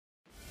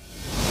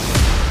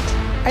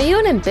Are you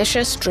an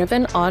ambitious,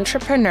 driven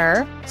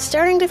entrepreneur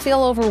starting to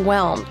feel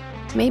overwhelmed,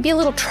 maybe a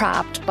little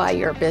trapped by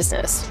your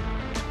business?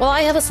 Well,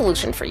 I have a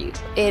solution for you.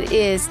 It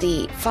is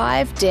the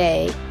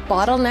 5-day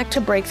Bottleneck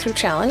to Breakthrough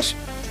Challenge,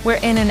 where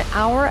in an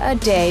hour a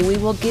day, we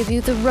will give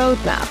you the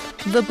roadmap,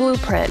 the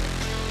blueprint,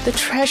 the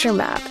treasure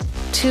map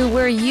to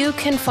where you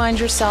can find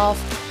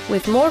yourself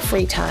with more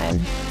free time,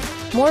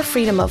 more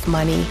freedom of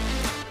money,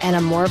 and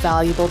a more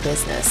valuable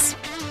business.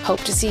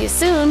 Hope to see you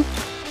soon.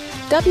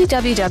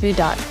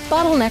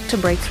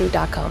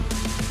 www.bottlenecktobreakthrough.com.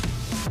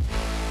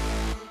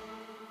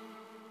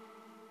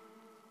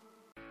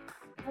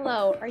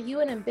 Hello, are you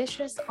an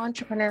ambitious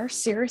entrepreneur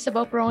serious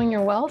about growing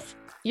your wealth?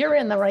 You're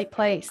in the right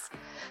place.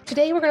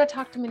 Today, we're going to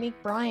talk to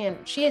Monique Bryan.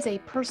 She is a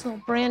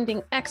personal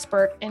branding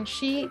expert, and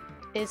she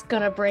is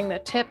going to bring the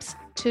tips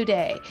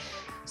today.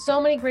 So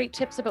many great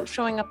tips about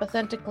showing up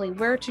authentically,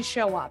 where to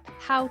show up,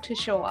 how to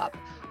show up,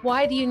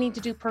 why do you need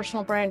to do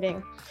personal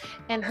branding?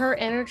 And her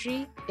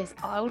energy is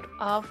out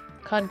of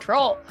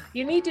control.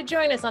 You need to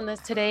join us on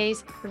this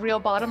today's The Real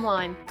Bottom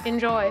Line.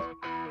 Enjoy.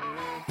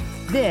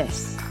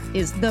 This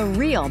is The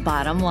Real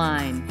Bottom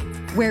Line,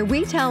 where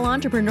we tell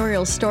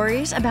entrepreneurial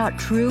stories about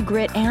true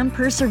grit and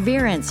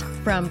perseverance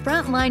from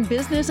frontline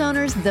business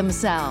owners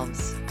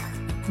themselves.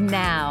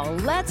 Now,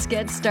 let's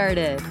get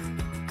started.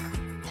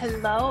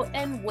 Hello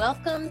and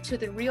welcome to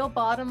The Real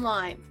Bottom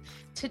Line.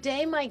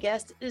 Today, my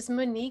guest is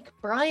Monique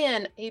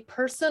Bryan, a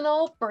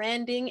personal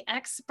branding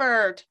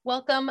expert.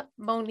 Welcome,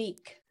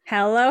 Monique.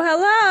 Hello,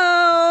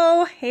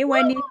 hello. Hey,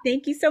 Wendy.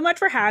 Thank you so much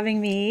for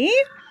having me.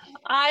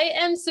 I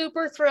am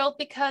super thrilled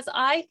because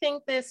I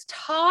think this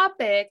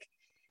topic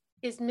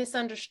is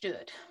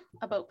misunderstood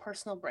about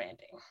personal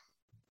branding.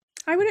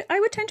 I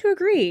would tend to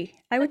agree.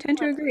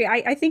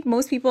 I think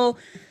most people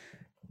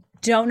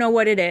don't know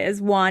what it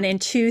is, one, and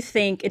two,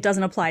 think it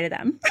doesn't apply to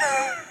them.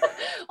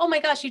 Oh my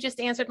gosh, you just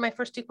answered my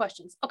first two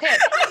questions. Okay,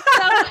 so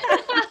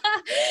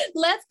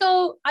let's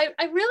go. I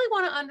really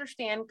want to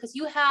understand, because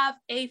you have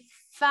a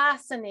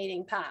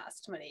fascinating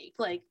past, Monique.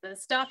 Like, the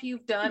stuff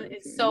you've done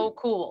is so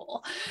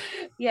cool.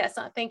 Yes,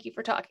 thank you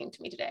for talking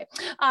to me today.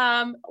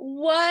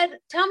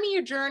 Tell me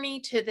your journey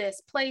to this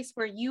place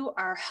where you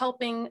are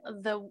helping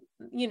the,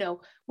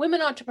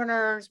 women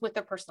entrepreneurs with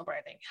their personal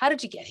branding. How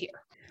did you get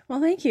here? Well,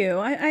 thank you.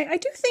 I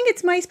do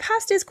think my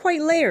past is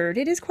quite layered.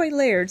 It is quite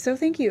layered. So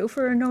thank you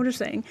for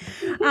noticing.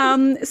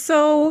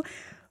 So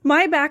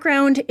my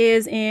background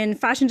is in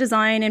fashion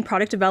design and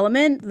product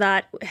development.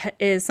 That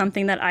is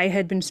something that I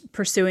had been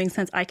pursuing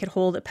since I could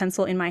hold a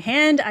pencil in my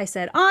hand. I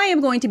said, I am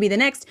going to be the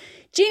next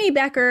Jeannie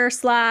Becker /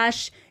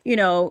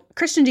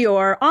 Christian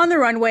Dior on the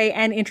runway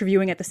and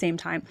interviewing at the same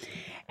time.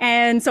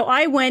 And so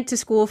I went to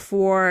school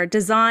for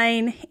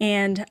design,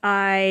 and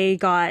I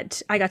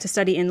got to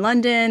study in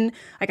London.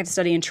 I got to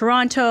study in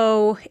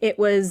Toronto. It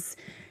was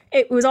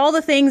all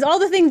the things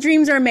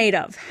dreams are made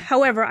of.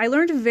 However, I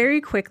learned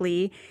very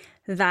quickly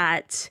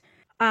that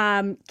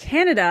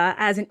Canada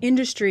as an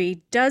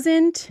industry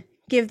doesn't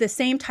give the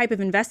same type of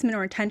investment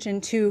or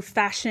attention to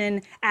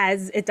fashion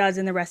as it does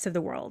in the rest of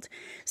the world.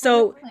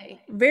 So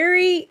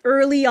very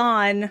early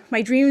on,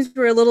 my dreams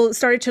were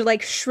started to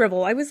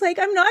shrivel. I was like,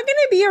 I'm not going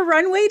to be a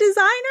runway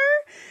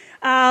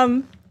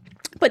designer.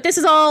 But this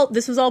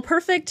was all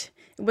perfect.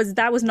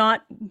 That was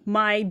not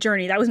my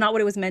journey. That was not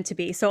what it was meant to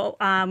be. So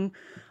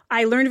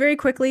I learned very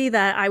quickly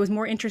that I was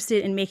more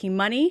interested in making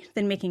money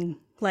than making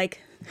runway.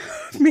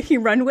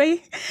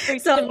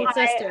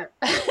 Sister.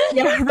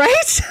 Yeah,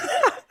 right.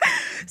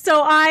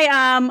 So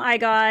I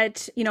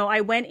got,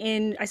 I went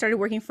in, I started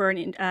working for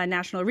a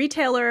national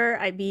retailer.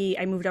 I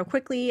moved out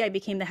quickly. I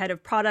became the head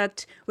of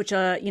product, which,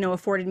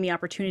 afforded me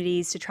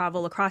opportunities to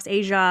travel across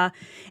Asia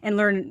and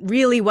learn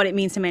really what it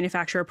means to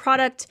manufacture a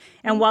product.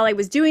 And while I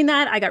was doing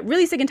that, I got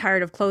really sick and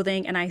tired of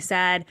clothing. And I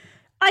said,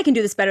 I can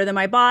do this better than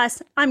my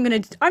boss. I'm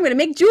going to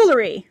make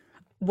jewelry.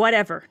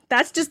 Whatever.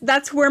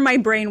 That's where my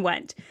brain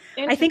went.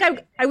 I think I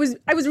was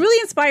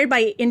really inspired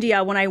by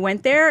India when I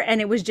went there,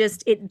 and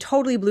it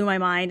totally blew my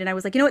mind. And I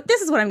was like,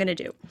 this is what I'm going to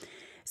do.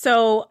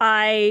 So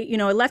I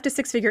left a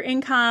 6-figure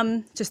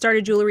income to start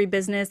a jewelry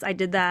business. I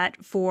did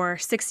that for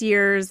 6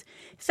 years,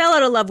 fell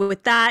out of love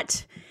with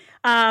that.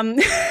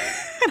 And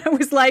I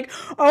was like,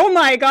 oh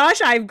my gosh,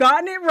 I've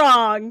gotten it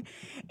wrong.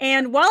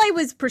 And while I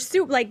was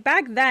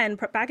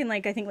back in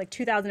I think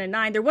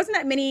 2009, there wasn't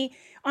that many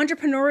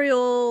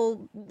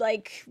entrepreneurial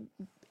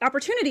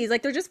opportunities.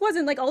 There just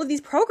wasn't all of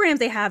these programs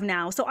they have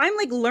now. So I'm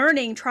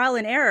learning trial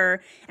and error.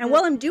 And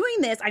while I'm doing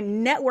this,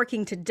 I'm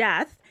networking to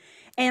death.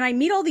 And I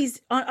meet all these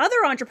other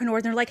entrepreneurs,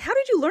 and they're like, how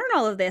did you learn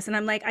all of this? And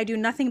I'm like, I do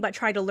nothing but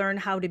try to learn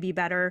how to be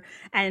better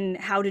and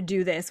how to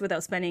do this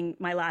without spending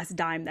my last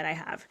dime that I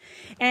have.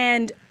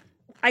 And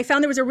I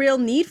found there was a real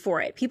need for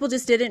it. People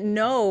just didn't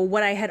know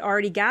what I had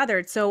already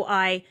gathered. So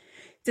I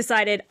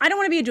decided, I don't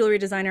want to be a jewelry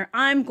designer.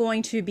 I'm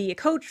going to be a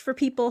coach for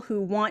people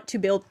who want to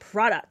build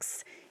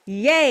products.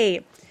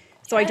 Yay.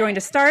 So I joined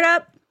a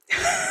startup.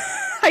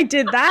 I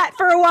did that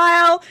for a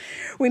while.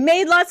 We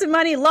made lots of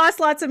money, lost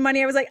lots of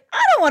money. I was like,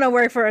 I don't want to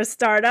work for a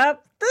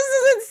startup. This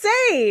is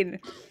insane.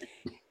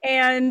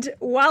 And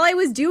while I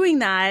was doing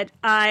that,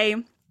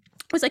 I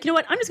was like, you know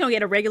what? I'm just going to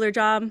get a regular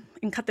job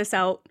and cut this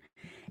out.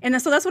 And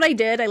so that's what I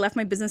did. I left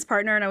my business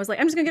partner and I was like,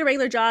 I'm just going to get a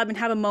regular job and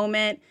have a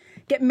moment,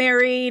 get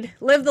married,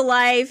 live the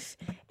life.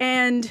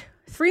 And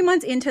 3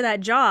 months into that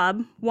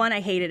job, one,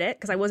 I hated it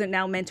because I wasn't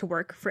now meant to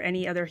work for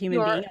any other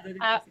human being.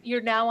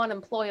 You're now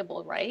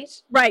unemployable, right?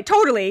 Right,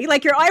 totally.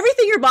 Like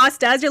everything your boss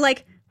does, you're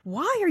like,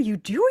 why are you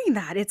doing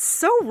that? It's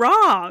so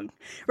wrong,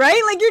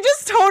 right? Like you're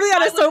just totally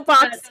on a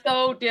soapbox.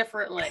 So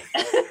differently.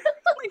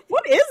 Like,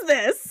 what is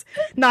this?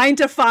 9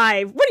 to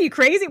 5. What are you,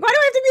 crazy? Why do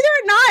I have to be there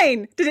at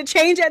 9? Did it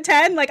change at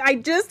 10? Like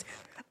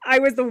I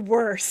was the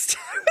worst.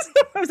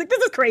 I was like,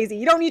 this is crazy.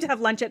 You don't need to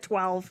have lunch at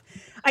 12.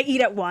 I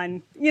eat at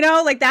 1. You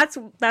know, like that's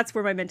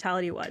where my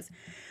mentality was.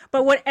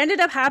 But what ended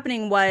up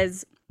happening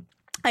was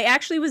I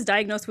actually was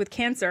diagnosed with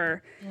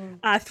cancer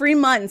 3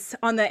 months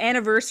on the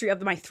anniversary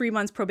of my 3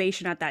 months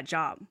probation at that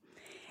job.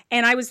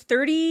 And I was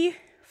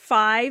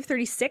 35,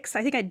 36.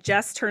 I think I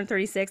just turned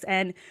 36.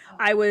 And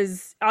I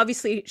was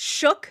obviously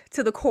shook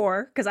to the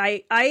core because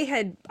I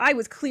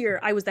was clear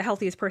I was the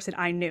healthiest person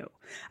I knew.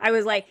 I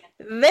was like,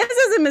 this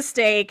is a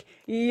mistake.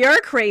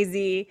 You're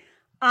crazy.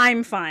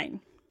 I'm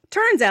fine.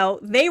 Turns out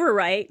they were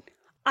right.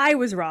 I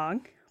was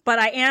wrong. But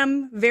I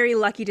am very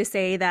lucky to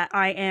say that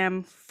I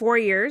am 4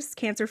 years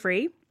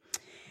cancer-free.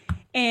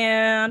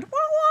 And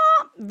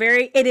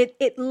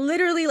it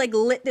literally like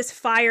lit this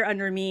fire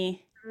under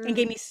me and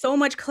gave me so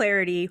much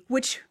clarity,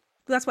 which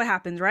that's what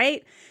happens,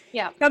 right?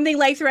 Yeah. Something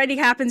life-threatening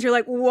happens. You're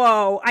like,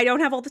 whoa, I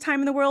don't have all the time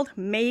in the world.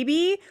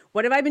 Maybe.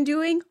 What have I been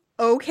doing?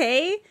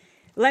 Okay.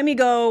 Let me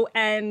go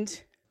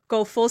and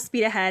go full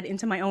speed ahead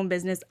into my own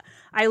business.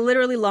 I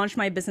literally launched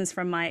my business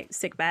from my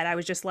sick bed. I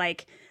was just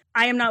like,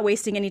 I am not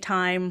wasting any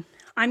time.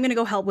 I'm going to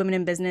go help women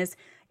in business.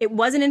 It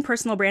wasn't in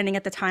personal branding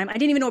at the time. I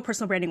didn't even know what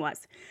personal branding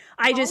was.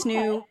 I just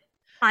knew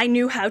I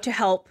knew how to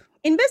help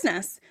in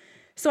business.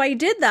 So I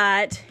did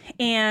that.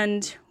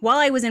 And while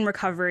I was in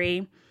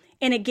recovery,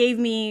 and it gave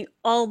me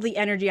all the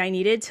energy I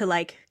needed to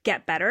like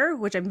get better,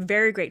 which I'm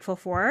very grateful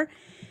for.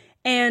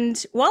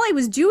 And while I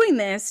was doing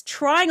this,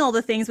 trying all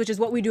the things, which is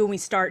what we do when we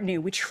start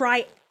new, we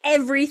try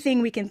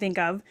everything we can think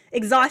of,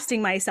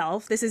 exhausting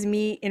myself. This is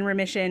me in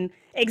remission,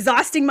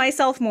 exhausting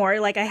myself more,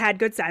 like I had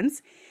good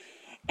sense.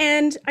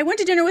 And I went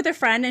to dinner with a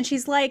friend and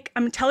she's like,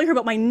 I'm telling her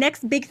about my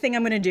next big thing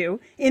I'm going to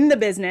do in the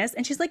business.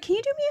 And she's like, can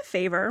you do me a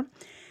favor?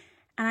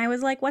 And I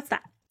was like, what's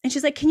that? And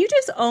she's like, can you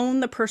just own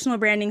the personal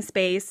branding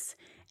space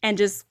and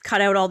just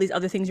cut out all these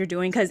other things you're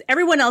doing? Because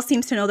everyone else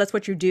seems to know that's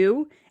what you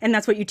do and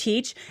that's what you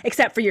teach,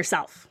 except for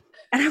yourself.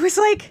 And I was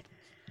like,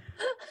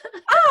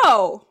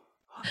 oh,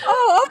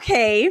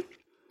 okay.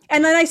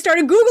 And then I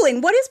started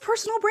Googling, what is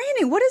personal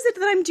branding? What is it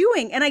that I'm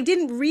doing? And I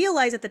didn't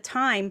realize at the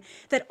time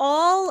that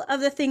all of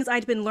the things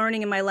I'd been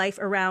learning in my life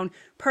around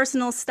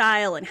personal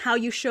style and how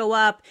you show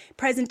up,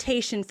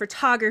 presentation,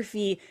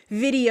 photography,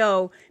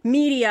 video,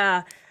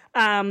 media,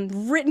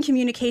 written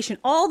communication,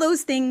 all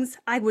those things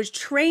I was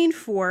trained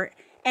for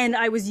and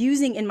I was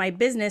using in my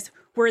business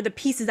were the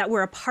pieces that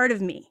were a part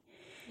of me.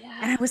 Yeah.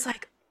 And I was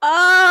like,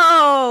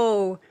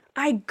 oh,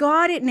 I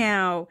got it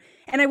now.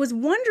 And I was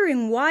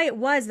wondering why it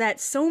was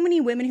that so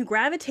many women who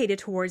gravitated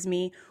towards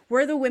me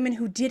were the women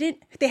who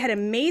they had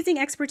amazing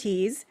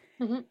expertise,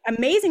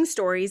 amazing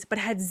stories, but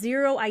had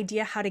zero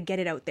idea how to get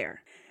it out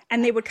there.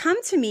 And they would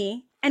come to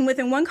me and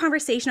within one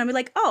conversation, I'd be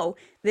like, oh,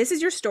 this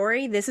is your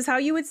story. This is how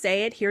you would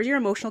say it. Here's your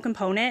emotional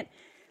component.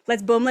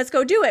 Let's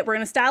go do it. We're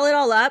going to style it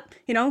all up.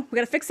 You know, we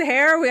got to fix the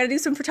hair. We got to do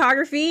some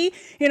photography.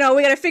 You know,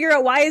 we got to figure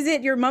out why is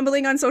it you're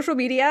mumbling on social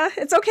media.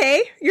 It's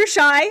okay. You're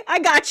shy. I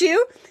got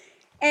you.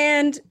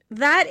 And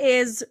that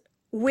is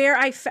where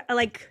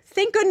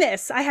thank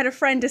goodness I had a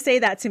friend to say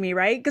that to me,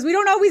 right? Because we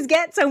don't always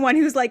get someone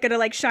who's like going to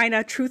like shine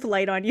a truth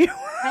light on you.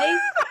 Right?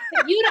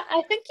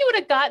 I think you would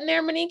have gotten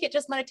there, Monique. It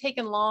just might have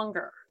taken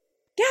longer.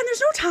 Yeah, and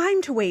there's no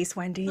time to waste,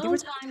 Wendy. There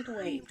was no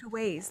time to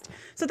waste.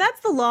 So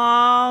that's the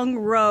long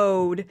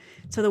road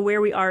to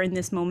where we are in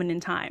this moment in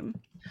time.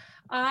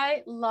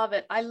 I love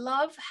it. I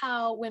love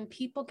how when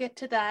people get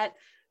to that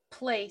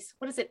place,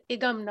 what is it,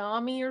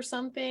 Igamnami or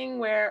something,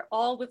 where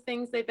all the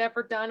things they've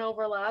ever done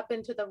overlap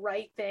into the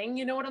right thing.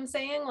 You know what I'm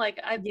saying?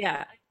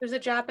 There's a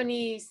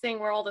Japanese thing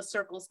where all the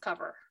circles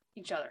cover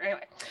each other.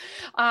 Anyway,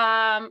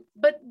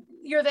 but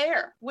you're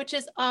there, which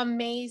is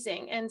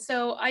amazing. And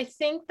so I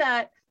think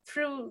that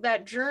through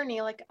that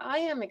journey, like I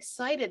am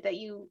excited that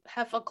you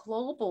have a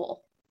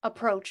global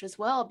approach as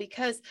well,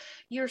 because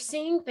you're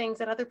seeing things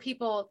that other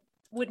people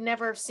would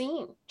never have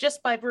seen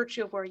just by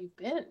virtue of where you've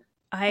been.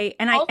 I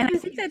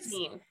think that's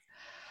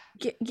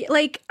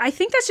I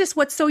think that's just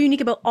what's so unique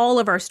about all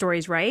of our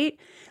stories, right?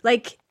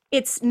 Like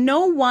it's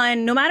no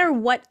matter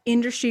what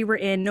industry we're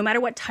in, no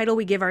matter what title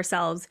we give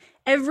ourselves,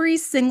 every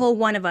single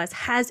one of us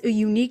has a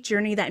unique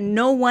journey that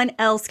no one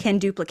else can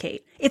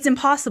duplicate. It's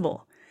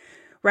impossible.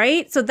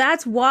 Right? So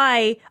that's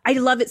why I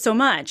love it so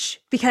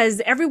much, because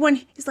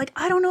everyone is like,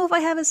 I don't know if I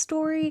have a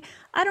story.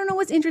 I don't know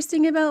what's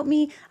interesting about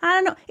me. I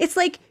don't know. It's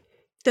like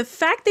the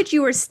fact that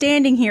you are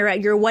standing here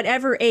at your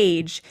whatever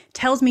age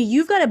tells me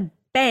you've got a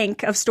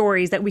bank of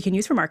stories that we can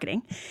use for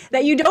marketing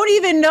that you don't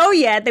even know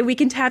yet that we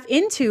can tap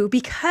into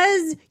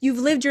because you've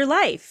lived your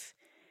life.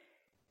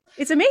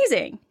 It's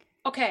amazing.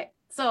 Okay,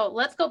 so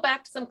let's go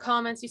back to some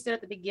comments you said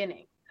at the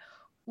beginning.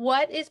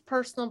 What is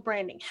personal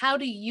branding? How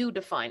do you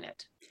define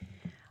it?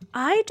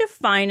 I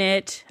define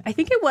it, I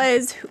think it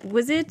was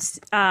it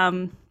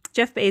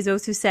Jeff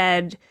Bezos who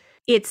said,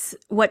 it's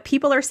what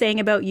people are saying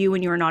about you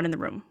when you are not in the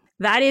room.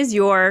 That is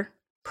your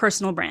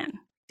personal brand.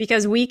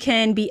 Because we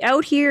can be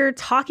out here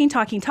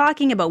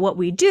talking about what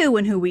we do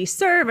and who we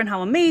serve and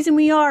how amazing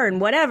we are and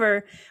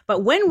whatever.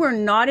 But when we're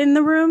not in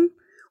the room,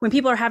 when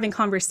people are having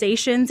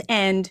conversations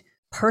and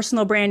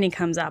personal branding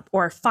comes up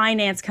or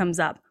finance comes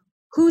up,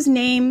 whose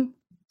name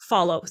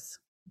follows?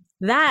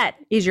 That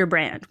is your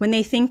brand. When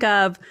they think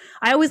of,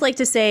 I always like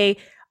to say,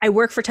 I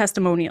work for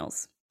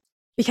testimonials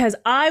because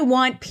I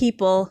want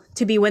people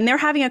to be, when they're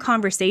having a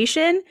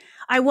conversation,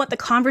 I want the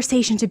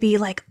conversation to be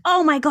like,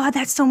 oh my God,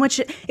 that's so much.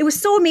 It was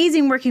so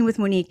amazing working with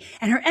Monique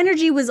and her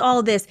energy was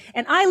all this.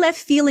 And I left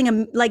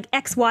feeling like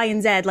X, Y,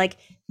 and Z. Like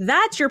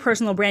that's your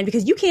personal brand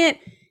because you can't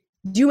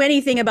do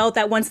anything about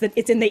that once that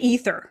it's in the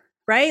ether,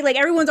 right? Like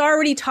everyone's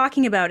already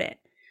talking about it,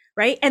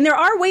 right? And there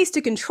are ways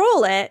to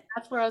control it.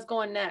 That's where I was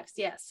going next.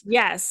 Yes.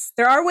 Yes,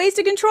 there are ways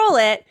to control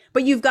it,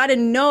 but you've got to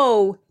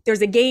know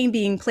there's a game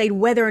being played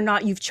whether or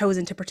not you've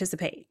chosen to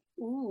participate.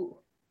 Ooh.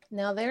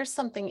 Now there's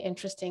something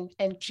interesting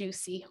and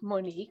juicy,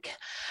 Monique.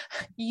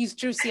 You use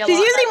juicy a lot. She's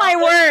using my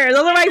words.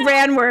 Those are my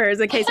brand words.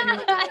 In case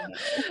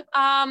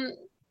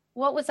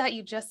what was that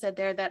you just said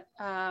there?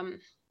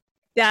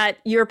 That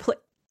you're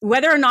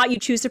whether or not you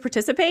choose to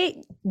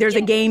participate, there's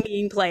a game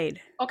being played.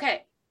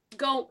 Okay,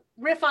 go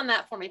riff on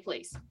that for me,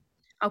 please.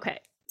 Okay,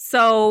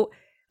 so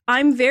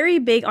I'm very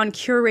big on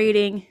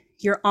curating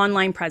your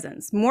online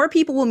presence. More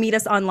people will meet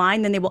us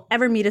online than they will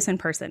ever meet us in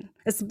person,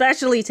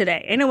 especially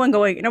today.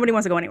 Nobody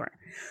wants to go anywhere,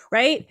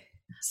 right?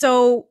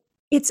 So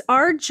it's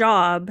our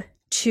job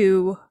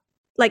to,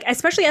 like,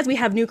 especially as we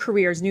have new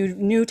careers,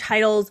 new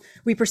titles,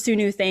 we pursue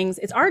new things.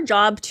 It's our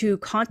job to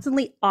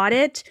constantly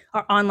audit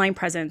our online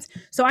presence.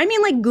 So I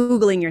mean, like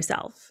Googling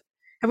yourself.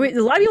 A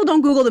lot of people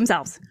don't Google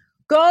themselves.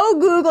 Go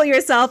Google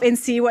yourself and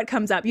see what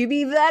comes up. You'd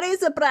be very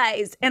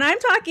surprised. And I'm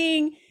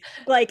talking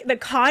like the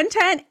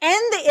content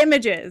and the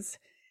images.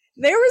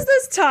 There was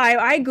this time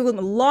I Googled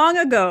long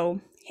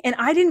ago and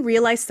I didn't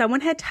realize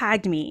someone had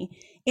tagged me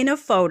in a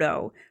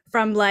photo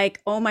from like,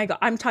 oh my God,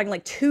 I'm talking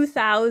like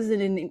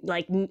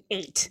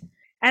 2008.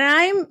 And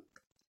I'm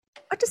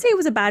not to say it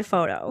was a bad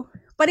photo,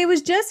 but it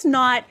was just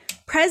not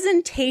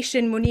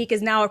presentation. Monique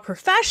is now a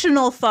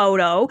professional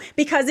photo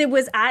because it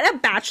was at a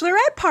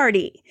bachelorette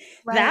party.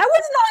 Right. That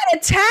was not a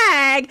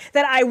tag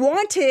that I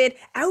wanted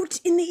out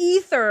in the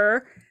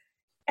ether.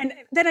 And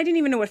then I didn't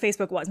even know what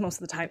Facebook was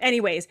most of the time.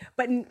 Anyways,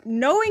 but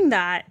knowing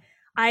that,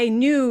 I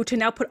knew to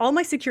now put all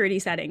my security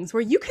settings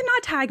where you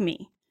cannot tag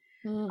me.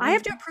 Mm-hmm. I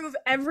have to approve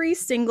every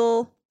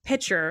single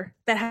picture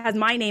that has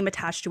my name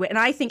attached to it. And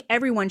I think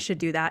everyone should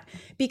do that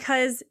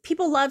because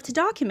people love to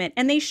document,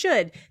 and they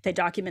should. They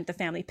document the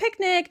family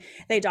picnic,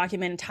 they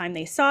document a time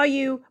they saw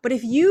you. But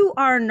if you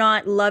are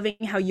not loving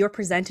how you're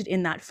presented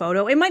in that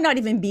photo, it might not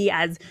even be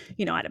as,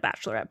 at a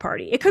bachelorette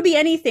party. It could be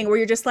anything where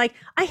you're just like,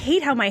 I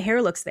hate how my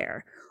hair looks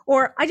there.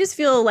 Or I just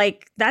feel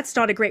like that's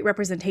not a great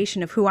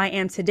representation of who I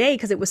am today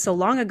because it was so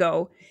long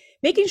ago.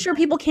 Making sure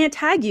people can't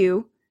tag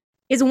you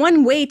is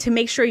one way to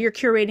make sure you're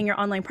curating your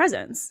online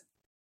presence.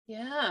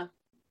 Yeah,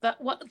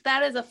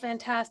 that is a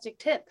fantastic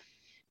tip.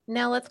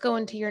 Now let's go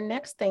into your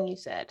next thing you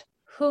said.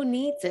 Who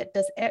needs it?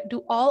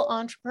 Do all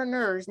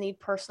entrepreneurs need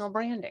personal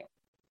branding?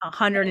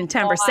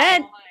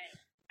 110%.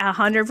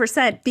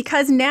 100%.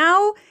 Because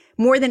now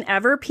more than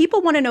ever,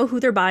 people want to know who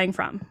they're buying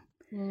from.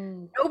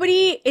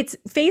 It's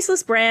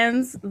faceless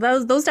brands.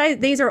 Those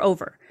days are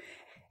over,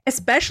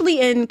 especially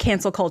in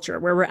cancel culture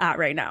where we're at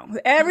right now.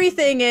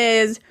 Everything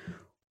is,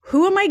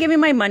 who am I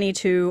giving my money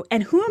to?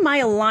 And who am I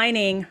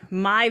aligning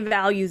my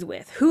values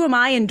with? Who am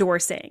I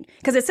endorsing?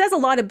 Because it says a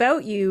lot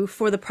about you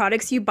for the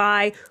products you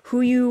buy,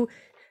 who you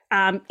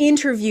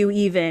interview,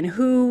 even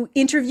who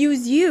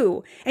interviews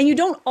you. And you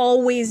don't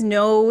always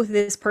know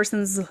this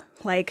person's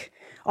like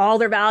all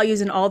their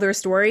values and all their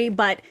story.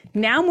 But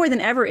now more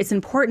than ever, it's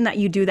important that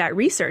you do that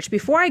research.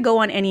 Before I go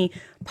on any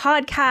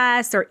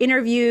podcasts or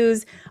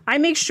interviews, I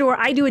make sure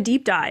I do a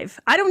deep dive.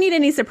 I don't need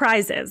any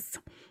surprises.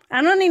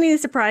 I don't need any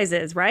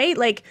surprises, right?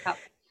 Like,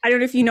 I don't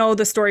know if you know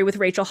the story with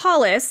Rachel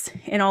Hollis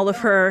and all of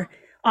her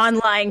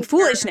online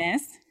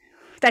foolishness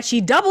that she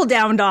doubled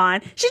down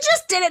on. She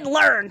just didn't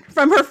learn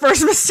from her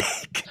first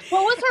mistake.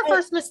 What was her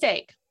first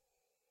mistake?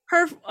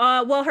 Her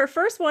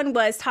first one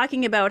was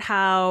talking about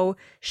how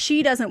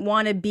she doesn't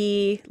want to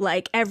be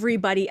like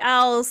everybody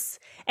else.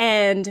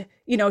 And,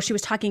 she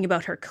was talking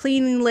about her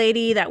cleaning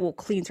lady that will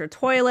clean her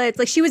toilets.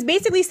 Like, she was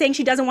basically saying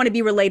she doesn't want to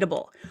be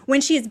relatable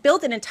when she has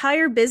built an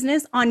entire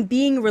business on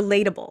being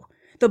relatable.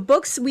 The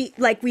books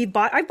I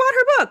bought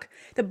her book.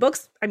 The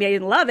books, I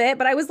didn't love it,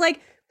 but I was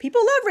like,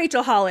 people love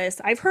Rachel Hollis.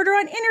 I've heard her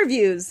on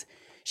interviews.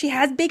 She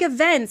has big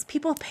events.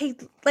 People pay,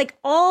 like,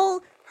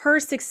 all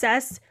her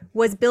success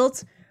was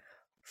built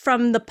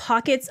from the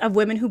pockets of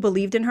women who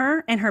believed in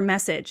her and her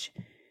message.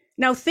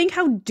 Now think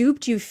how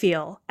duped you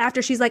feel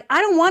after she's like, I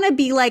don't want to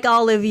be like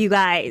all of you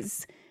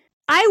guys.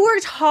 I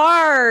worked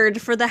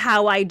hard for the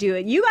how I do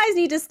it. You guys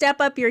need to step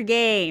up your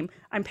game.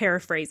 I'm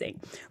paraphrasing,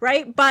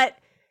 right? But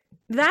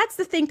that's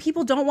the thing.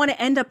 People don't want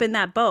to end up in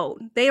that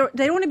boat. They don't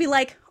want to be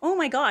like, oh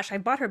my gosh, I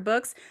bought her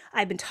books.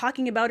 I've been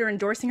talking about her,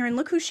 endorsing her, and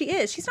look who she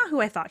is. She's not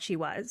who I thought she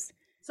was.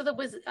 So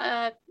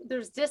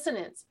there's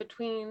dissonance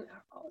between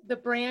the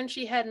brand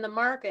she had in the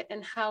market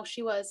and how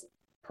she was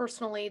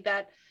personally,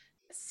 that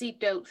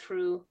seeped out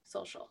through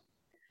social.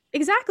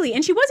 Exactly.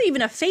 And she wasn't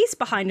even a face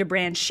behind a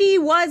brand. She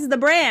was the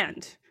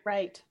brand.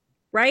 Right.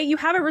 Right? You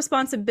have a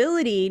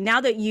responsibility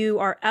now that you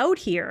are out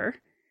here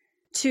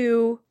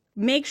to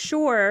make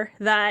sure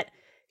that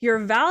your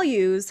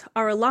values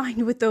are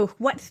aligned with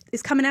what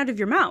is coming out of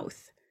your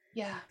mouth.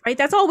 Yeah. Right?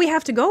 That's all we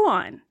have to go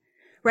on.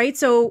 Right?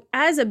 So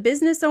as a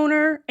business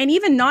owner, and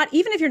even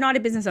if you're not a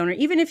business owner,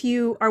 even if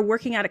you are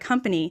working at a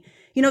company,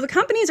 the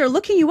companies are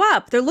looking you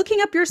up. They're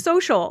looking up your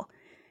social.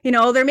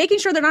 They're making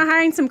sure they're not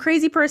hiring some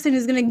crazy person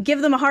who's going to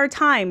give them a hard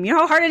time. You know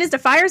how hard it is to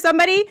fire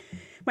somebody?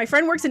 My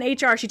friend works in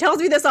HR. She tells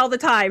me this all the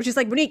time. She's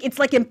like, Monique, it's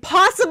like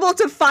impossible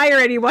to fire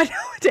anyone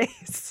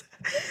nowadays.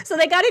 So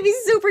they got to be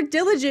super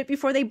diligent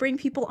before they bring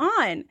people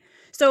on.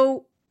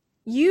 So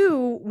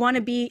you want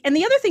to be, and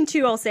the other thing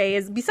too, I'll say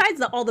is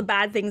besides all the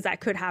bad things that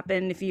could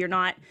happen if you're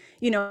not,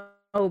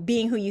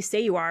 being who you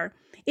say you are,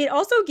 it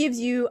also gives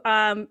you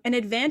an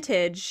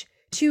advantage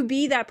to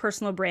be that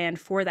personal brand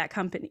for that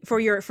company, for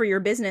your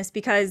business,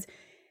 because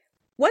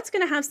what's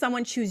going to have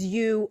someone choose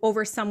you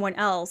over someone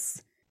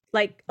else?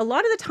 Like a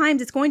lot of the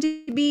times it's going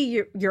to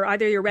be your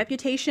either your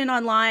reputation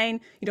online,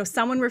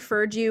 someone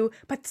referred you,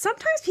 but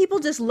sometimes people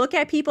just look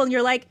at people and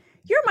you're like,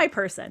 you're my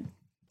person.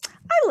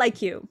 I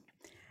like you.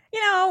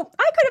 I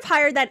could have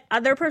hired that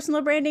other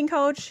personal branding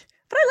coach,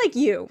 but I like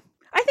you.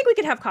 I think we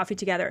could have coffee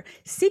together.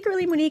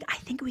 Secretly, Monique, I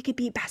think we could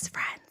be best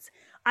friends.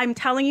 I'm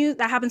telling you,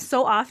 that happens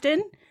so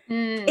often.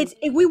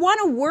 We want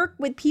to work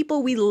with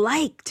people we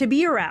like to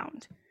be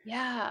around.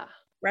 Yeah.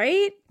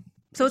 Right?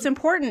 So it's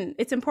important.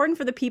 It's important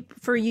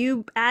for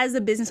you as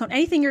a business owner,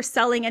 anything you're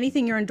selling,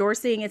 anything you're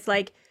endorsing. It's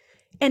like,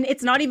 and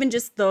it's not even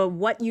just the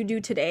what you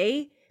do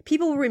today.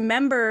 People will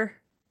remember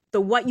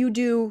the what you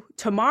do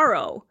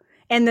tomorrow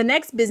and the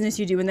next business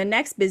you do and the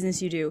next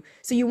business you do.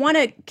 So you want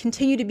to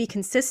continue to be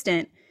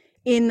consistent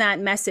in that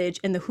message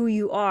and the who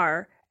you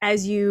are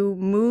as you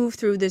move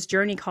through this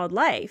journey called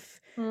life.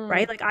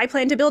 Right? Like I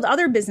plan to build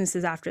other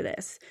businesses after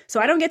this. So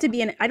I don't get to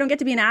be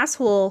an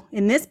asshole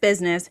in this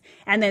business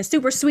and then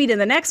super sweet in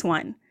the next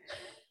one.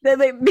 They're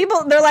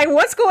like,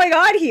 what's going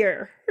on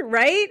here?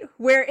 Right?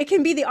 Where it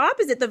can be the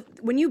opposite.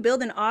 When you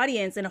build an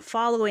audience and a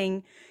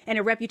following and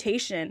a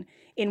reputation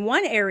in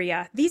one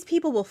area, these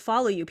people will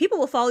follow you. People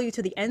will follow you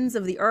to the ends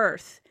of the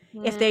earth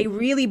if they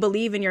really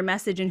believe in your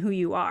message and who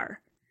you are,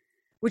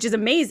 which is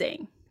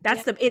amazing.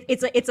 That's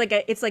it's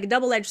like a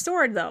double-edged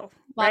sword though,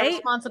 right? A lot of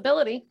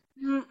responsibility.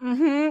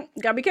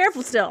 Gotta be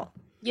careful still.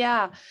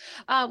 Yeah.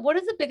 What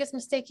is the biggest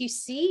mistake you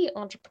see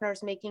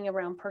entrepreneurs making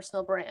around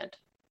personal brand?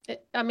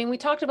 We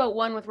talked about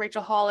one with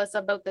Rachel Hollis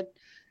about the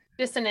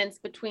dissonance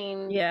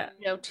between,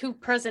 two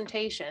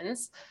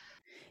presentations.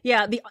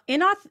 Yeah.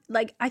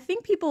 I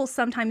think people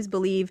sometimes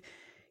believe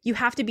you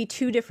have to be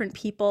two different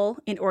people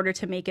in order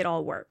to make it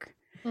all work.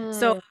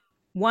 So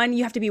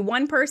you have to be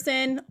one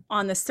person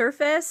on the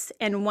surface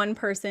and one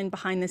person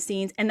behind the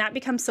scenes. And that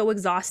becomes so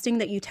exhausting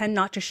that you tend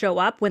not to show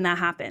up when that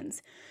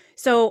happens.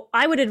 So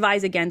I would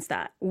advise against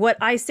that. What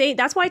I say,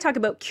 that's why I talk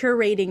about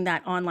curating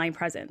that online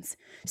presence.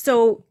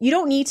 So you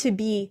don't need to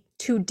be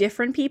two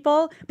different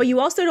people, but you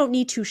also don't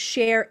need to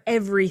share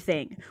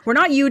everything. We're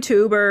not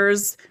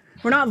YouTubers.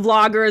 We're not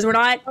vloggers. We're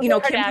not, Kim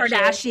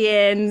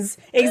Kardashians.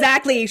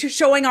 Exactly.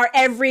 Showing our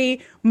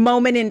every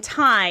moment in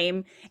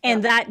time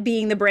and that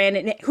being the brand.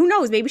 And who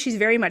knows, maybe she's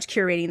very much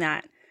curating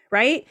that.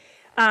 Right.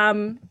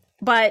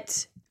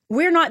 But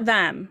we're not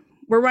them.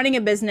 We're running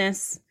a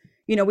business.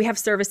 We have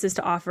services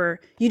to offer.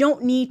 You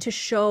don't need to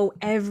show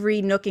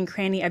every nook and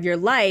cranny of your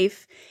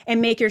life and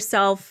make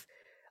yourself,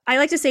 I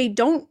like to say,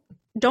 don't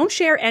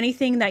share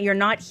anything that you're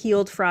not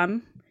healed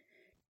from.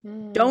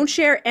 Don't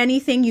share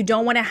anything you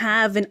don't want to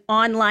have an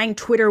online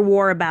Twitter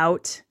war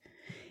about.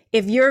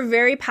 If you're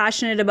very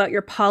passionate about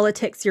your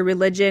politics, your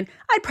religion,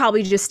 I'd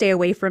probably just stay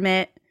away from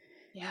it.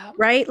 Yeah.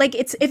 Right? Like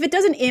if it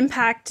doesn't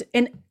impact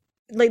and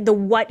like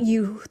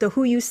the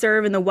who you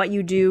serve and the what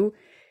you do.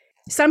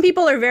 Some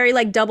people are very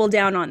like double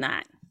down on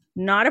that.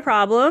 Not a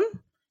problem.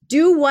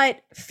 Do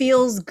what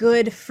feels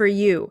good for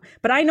you.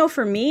 But I know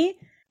for me,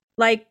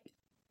 like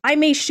I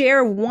may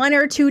share one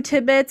or two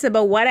tidbits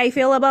about what I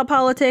feel about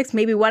politics,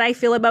 maybe what I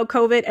feel about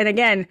COVID. And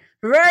again,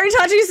 very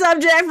touchy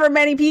subject for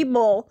many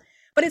people,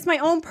 but it's my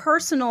own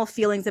personal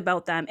feelings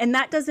about them. And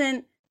that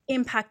doesn't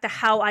impact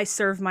how I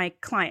serve my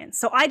clients.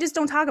 So I just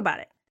don't talk about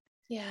it.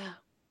 Yeah.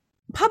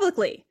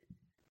 Publicly,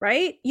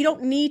 right? You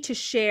don't need to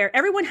share.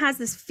 Everyone has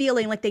this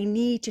feeling like they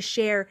need to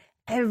share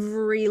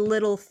every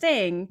little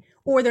thing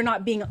or they're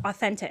not being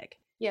authentic.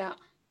 Yeah.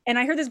 And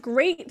I heard this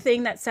great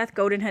thing that Seth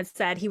Godin had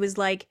said. He was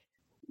like,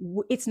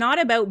 it's not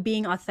about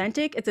being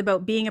authentic. It's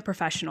about being a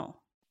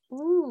professional.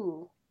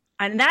 Ooh.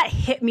 And that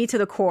hit me to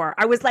the core.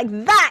 I was like,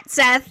 that,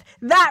 Seth,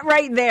 that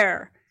right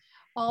there.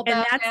 All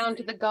And back down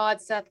to the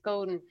god Seth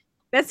Godin.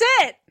 That's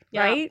it,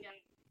 Yeah. right?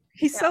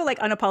 He's so like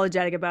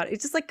unapologetic about it.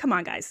 It's just like, come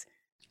on, guys.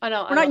 I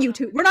know. We're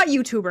not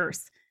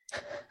YouTubers.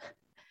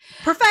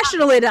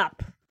 Professional it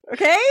up,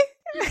 okay?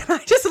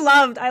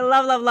 I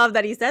love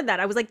that he said that.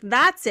 I was like,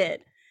 that's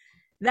it.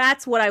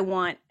 That's what I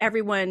want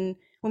everyone,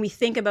 when we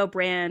think about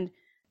brand,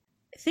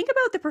 think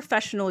about the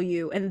professional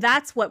you, and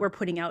that's what we're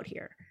putting out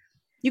here.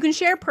 You can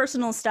share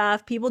personal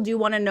stuff. People do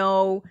want to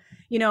know,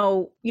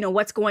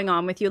 what's going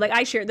on with you. Like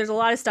there's a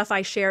lot of stuff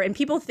I share, and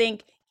people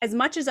think as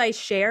much as I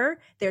share,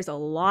 there's a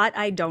lot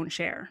I don't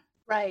share.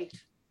 Right.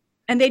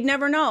 And they'd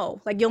never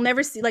know. Like, you'll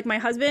never see, like my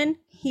husband,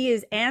 he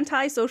is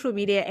anti-social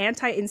media,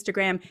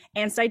 anti-Instagram,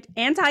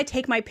 anti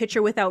take my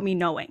picture without me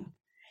knowing.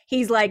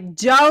 He's like,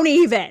 don't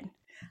even.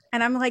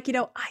 And I'm like,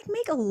 I'd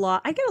get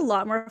a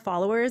lot more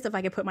followers if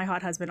I could put my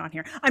hot husband on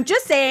here. I'm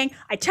just saying,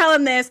 I tell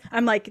him this.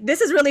 I'm like, this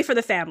is really for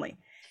the family.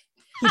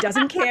 He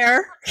doesn't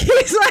care.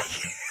 He's like,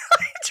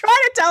 I try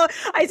to tell,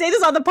 I say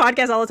this on the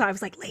podcast all the time.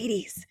 It's like,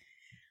 ladies,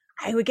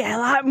 I would get a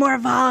lot more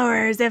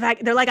followers they're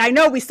like, I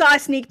know, we saw a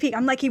sneak peek.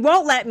 I'm like, he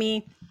won't let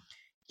me.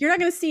 You're not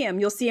going to see him.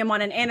 You'll see him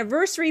on an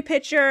anniversary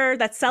picture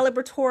that's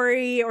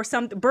celebratory or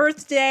some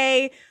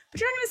birthday, but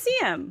you're not going to see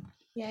him.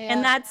 Yeah.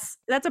 And that's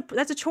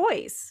a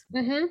choice.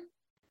 Mm-hmm.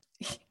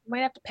 You might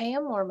have to pay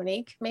him more,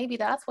 Monique. Maybe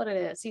that's what it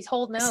is. He's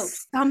holding out.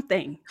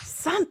 Something.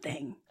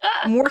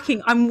 I'm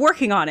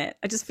working on it.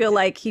 I just feel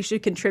like he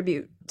should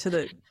contribute to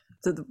the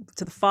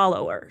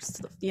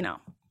followers,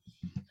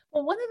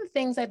 Well, one of the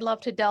things I'd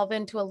love to delve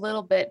into a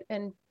little bit,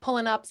 and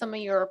pulling up some of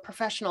your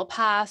professional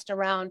past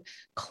around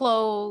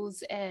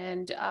clothes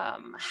and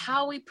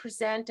how we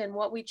present and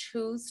what we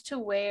choose to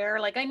wear.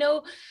 Like, I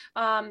know,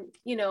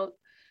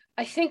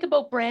 I think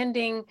about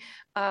branding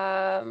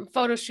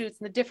photo shoots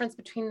and the difference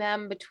between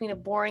them, between a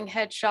boring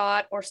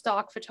headshot or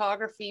stock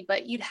photography,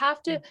 but you'd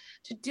have to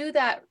do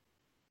that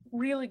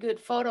really good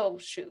photo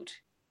shoot.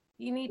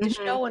 You need to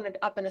show it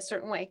up in a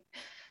certain way.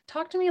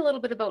 Talk to me a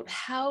little bit about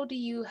how do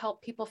you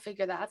help people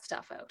figure that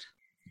stuff out?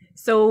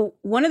 So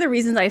one of the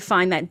reasons I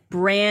find that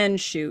brand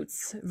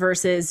shoots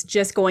versus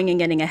just going and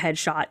getting a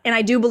headshot, and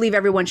I do believe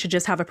everyone should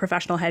just have a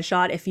professional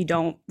headshot. If you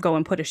don't go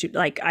and put a shoot,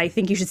 like, I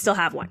think you should still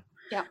have one.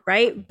 Yeah.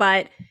 Right.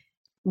 But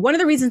one of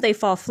the reasons they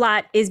fall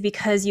flat is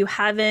because you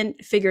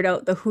haven't figured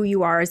out who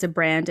you are as a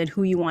brand and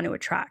who you want to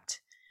attract.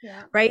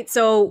 Yeah. Right.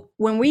 So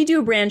when we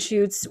do brand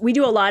shoots, we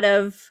do a lot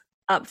of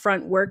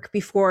upfront work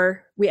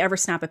before we ever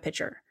snap a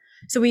picture.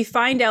 So we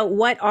find out,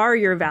 what are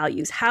your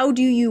values? How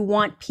do you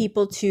want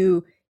people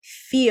to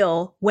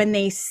feel when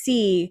they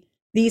see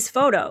these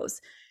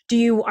photos?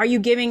 Are you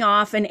giving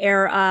off an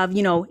air of,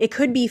 it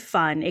could be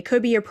fun, it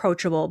could be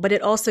approachable, but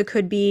it also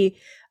could be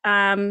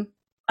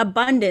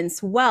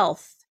abundance,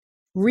 wealth,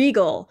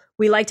 regal.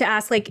 We like to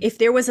ask, like, if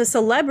there was a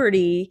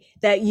celebrity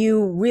that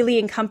you really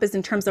encompass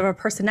in terms of a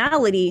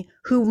personality,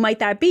 who might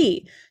that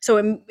be?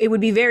 So it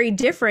would be very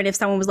different if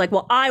someone was like,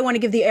 well, I want to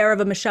give the air of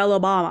a Michelle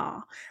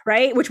Obama,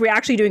 right? Which we're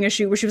actually doing a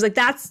shoot where she was like,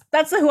 that's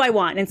who I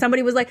want. And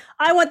somebody was like,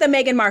 I want the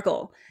Meghan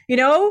Markle.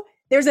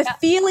 There's a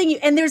feeling,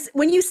 and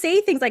when you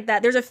say things like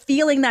that, there's a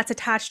feeling that's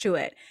attached to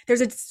it.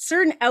 There's a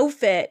certain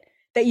outfit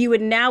that you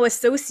would now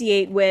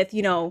associate with,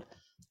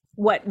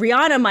 what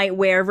Rihanna might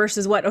wear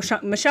versus what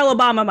Michelle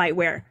Obama might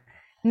wear.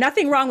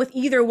 Nothing wrong with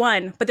either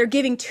one, but they're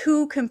giving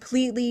two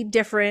completely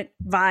different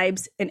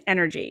vibes and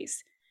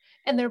energies.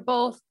 And they're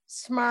both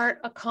smart,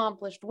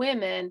 accomplished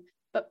women,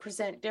 but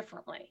present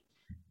differently.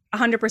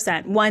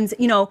 100%. One's,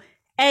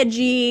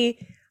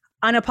 edgy,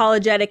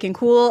 unapologetic and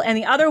cool. And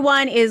the other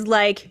one is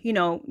like,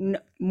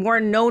 more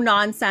no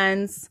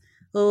nonsense,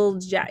 little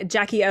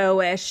Jackie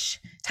O-ish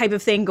type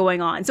of thing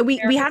going on. So we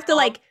have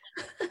to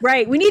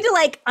right. We need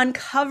to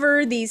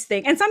uncover these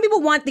things. And some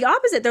people want the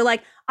opposite. They're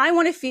like, I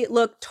want to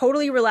look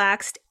totally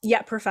relaxed,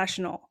 yet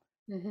professional,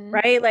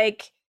 right?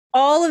 Like,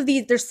 all of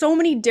these, there's so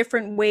many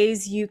different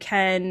ways you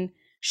can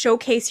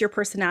showcase your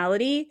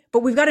personality, but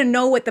we've got to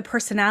know what the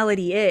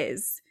personality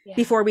is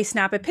before we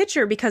snap a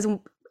picture, because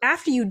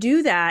after you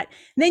do that,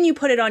 then you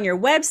put it on your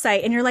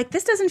website and you're like,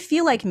 this doesn't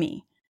feel like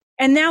me.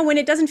 And now when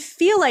it doesn't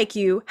feel like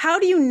you, how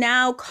do you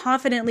now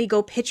confidently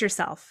go pitch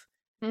yourself?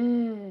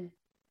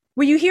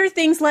 Where you hear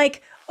things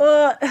like,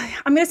 I'm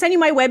going to send you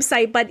my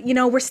website, but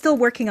we're still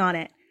working on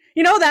it.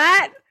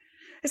 That?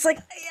 It's like,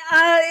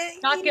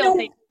 not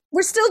guilty.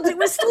 We're still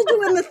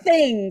doing the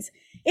things.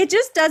 It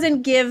just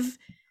doesn't give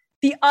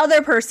the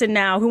other person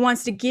now who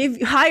wants to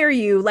hire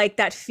you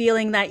that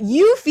feeling that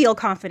you feel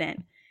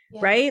confident,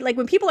 right? Like,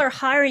 when people are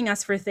hiring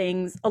us for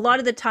things, a lot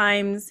of the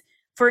times,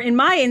 in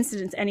my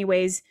instance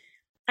anyways,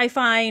 I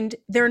find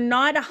they're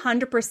not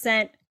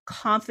 100%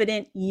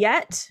 confident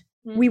yet.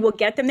 We will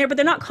get them there, but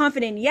they're not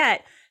confident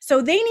yet.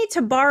 So they need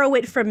to borrow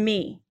it from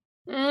me.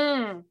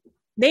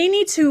 They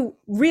need to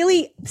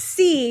really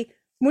see,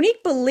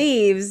 Monique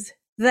believes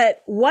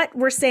that what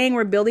we're saying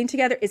we're building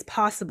together is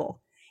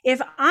possible. If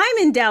I'm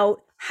in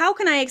doubt, how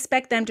can I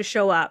expect them to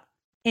show up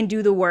and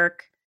do the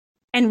work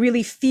and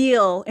really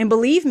feel and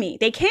believe me?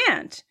 They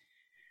can't,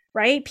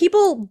 right?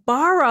 People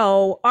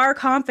borrow our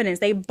confidence.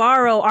 They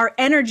borrow our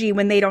energy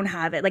when they don't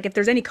have it. Like if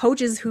there's any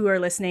coaches who are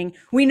listening,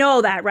 we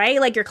know that, right?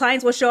 Like your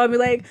clients will show up and be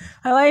like,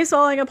 my life's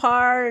falling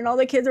apart and all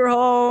the kids are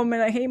home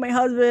and I hate my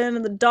husband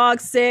and the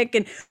dog's sick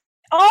and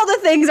all the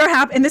things are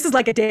happening. And this is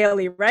like a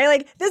daily, right?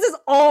 Like this is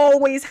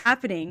always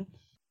happening.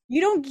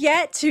 You don't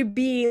get to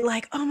be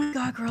like, oh my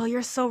God, girl,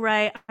 you're so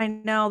right. I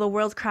know the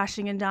world's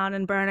crashing and down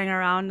and burning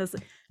around us.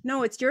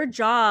 No, it's your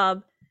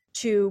job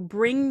to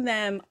bring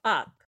them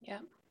up. Yeah.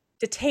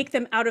 To take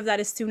them out of that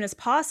as soon as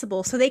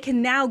possible so they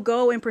can now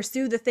go and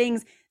pursue the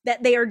things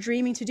that they are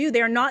dreaming to do.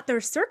 They are not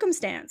their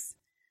circumstance.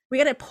 We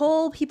got to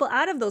pull people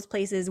out of those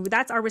places.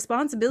 That's our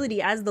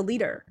responsibility as the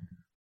leader.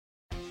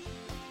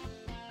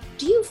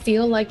 Do you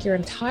feel like your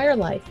entire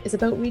life is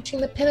about reaching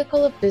the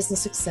pinnacle of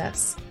business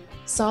success?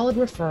 Solid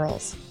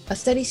referrals, a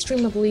steady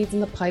stream of leads in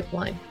the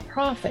pipeline,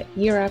 profit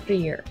year after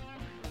year.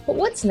 But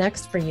what's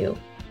next for you?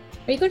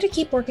 Are you going to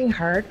keep working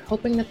hard,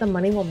 hoping that the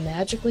money will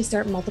magically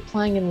start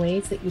multiplying in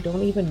ways that you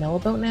don't even know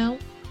about now?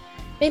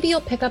 Maybe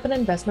you'll pick up an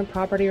investment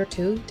property or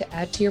two to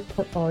add to your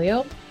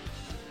portfolio.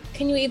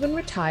 Can you even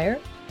retire?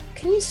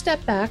 Can you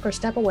step back or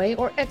step away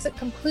or exit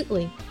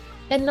completely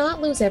and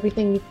not lose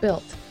everything you've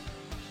built?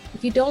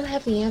 If you don't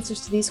have the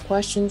answers to these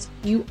questions,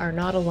 you are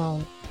not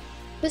alone.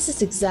 This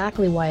is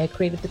exactly why I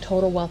created the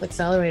Total Wealth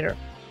Accelerator,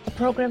 a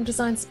program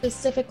designed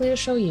specifically to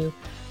show you,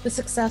 the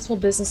successful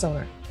business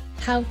owner,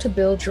 how to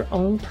build your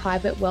own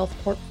private wealth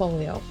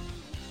portfolio.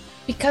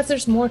 Because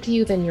there's more to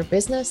you than your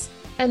business,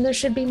 and there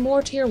should be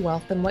more to your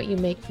wealth than what you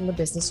make from the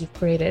business you've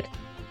created.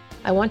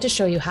 I want to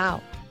show you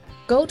how.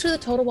 Go to the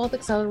Total Wealth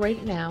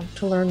Accelerator now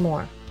to learn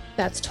more.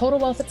 That's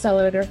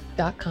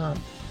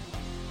TotalWealthAccelerator.com.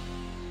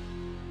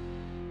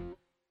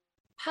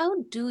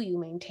 How do you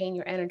maintain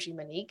your energy,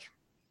 Monique?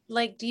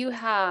 Like, do you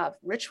have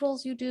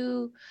rituals you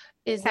do?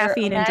 Is there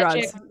Caffeine a and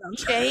magic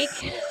drugs.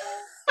 shake?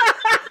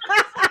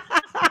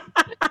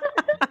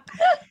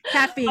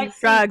 Caffeine,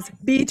 drugs,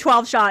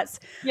 B12 shots.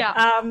 Yeah.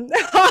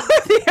 All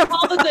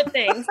All the good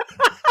things.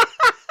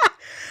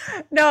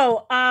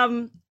 No,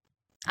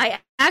 I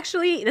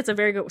actually, that's a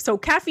very good, so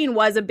caffeine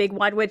was a big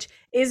one, which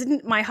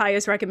isn't my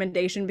highest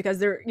recommendation because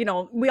there,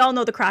 we all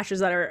know the crashes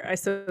that are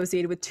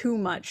associated with too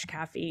much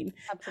caffeine.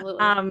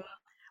 Absolutely.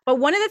 But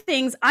one of the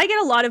things, I get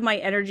a lot of my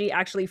energy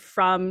actually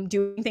from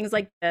doing things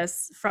like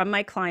this, from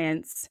my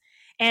clients.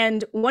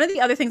 And one of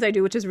the other things I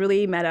do, which is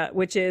really meta,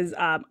 which is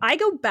I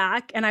go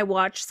back and I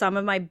watch some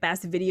of my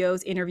best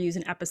videos, interviews,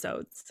 and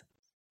episodes.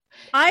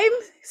 I'm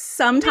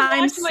sometimes I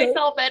don't watch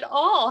myself at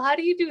all. How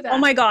do you do that? Oh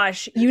my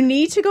gosh, you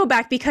need to go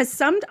back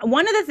because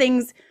one of the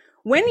things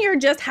when you're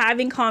just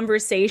having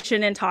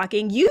conversation and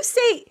talking, you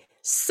say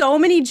so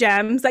many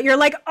gems that you're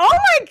like, oh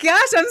my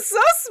gosh, I'm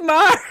so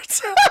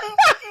smart.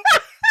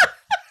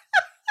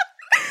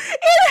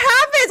 It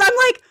happens. I'm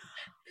like,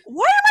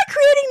 why am I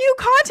creating new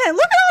content?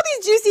 Look at all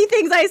these juicy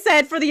things I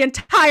said for the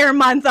entire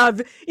month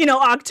of,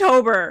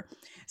 October.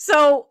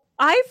 So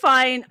I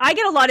find I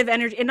get a lot of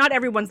energy, and not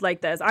everyone's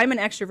like this. I'm an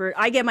extrovert.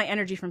 I get my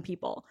energy from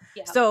people.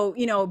 Yeah. So,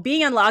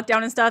 being in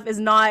lockdown and stuff is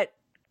not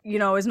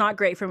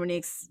great for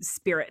Monique's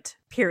spirit,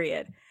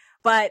 period.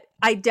 But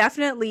I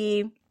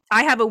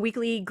have a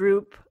weekly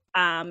group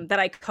that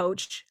I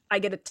coach. I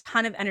get a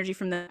ton of energy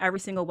from them every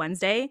single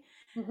Wednesday.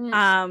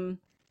 Mm-hmm.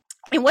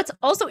 And what's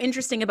also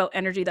interesting about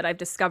energy that I've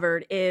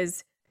discovered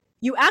is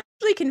you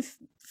actually can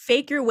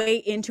fake your way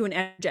into an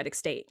energetic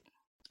state.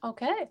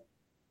 Okay.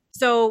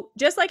 So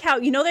just like how,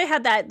 they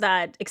had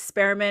that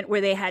experiment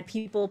where they had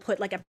people put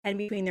like a pen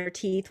between their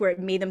teeth where it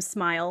made them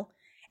smile.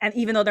 And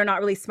even though they're not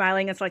really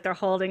smiling, it's like they're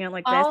holding it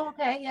like this. Oh,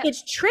 okay. Yeah. It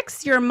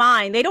tricks your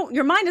mind.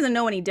 Your mind doesn't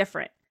know any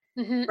different.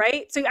 Mm-hmm.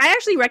 Right. So I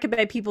actually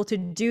recommend people to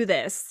do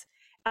this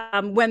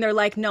when they're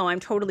like, no, I'm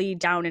totally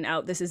down and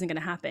out. This isn't going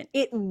to happen.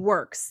 It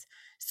works.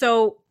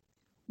 So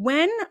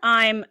when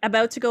I'm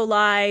about to go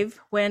live,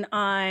 when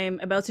I'm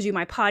about to do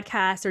my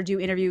podcast or do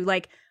interview,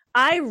 like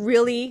I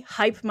really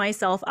hype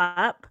myself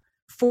up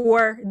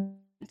for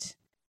it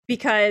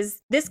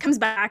because this comes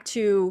back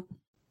to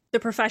the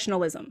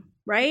professionalism,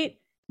 right?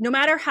 No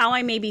matter how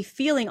I may be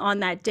feeling on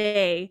that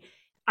day,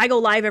 I go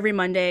live every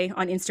Monday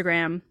on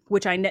Instagram,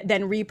 which I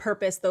then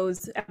repurpose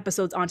those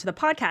episodes onto the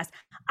podcast.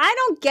 I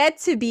don't get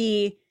to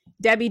be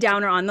Debbie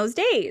Downer on those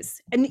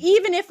days. And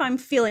even if I'm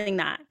feeling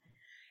that,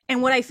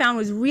 and what I found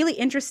was really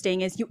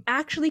interesting is you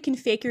actually can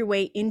fake your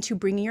way into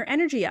bringing your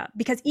energy up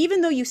because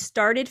even though you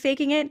started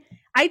faking it,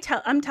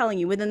 I'm telling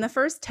you, within the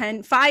first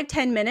 10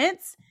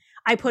 minutes,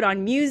 I put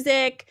on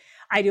music,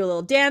 I do a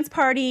little dance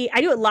party,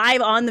 I do it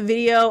live on the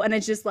video, and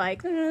it's just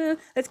like,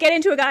 let's get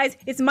into it, guys.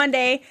 It's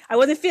Monday. I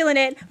wasn't feeling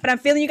it, but I'm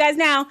feeling you guys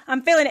now.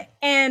 I'm feeling it.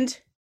 And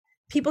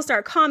people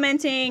start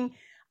commenting.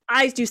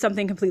 I do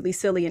something completely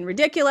silly and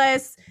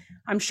ridiculous.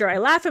 I'm sure I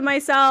laugh at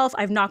myself.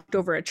 I've knocked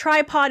over a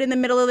tripod in the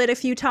middle of it a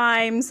few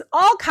times,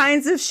 all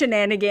kinds of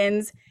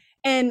shenanigans.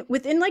 And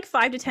within like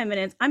 5 to 10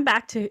 minutes, I'm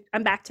back to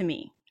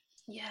me.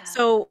 Yeah.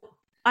 So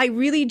I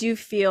really do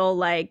feel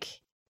like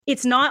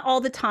it's not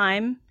all the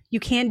time. You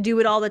can't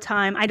do it all the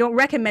time. I don't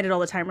recommend it all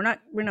the time.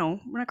 We're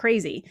not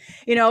crazy,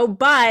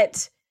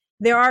 but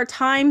there are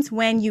times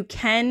when you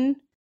can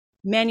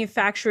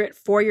manufacture it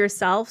for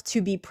yourself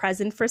to be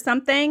present for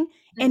something,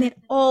 and it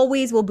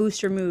always will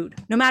boost your mood.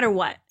 No matter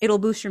what, it'll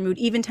boost your mood,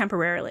 even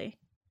temporarily.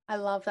 I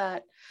love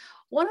that.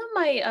 One of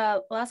my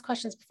last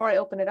questions before I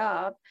open it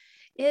up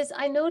is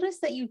I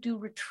noticed that you do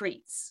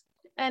retreats,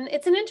 and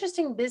it's an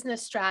interesting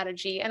business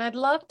strategy, and I'd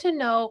love to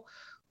know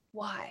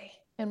why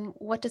and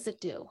what does it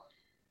do?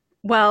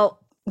 Well,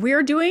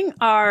 we're doing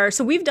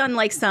so we've done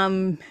like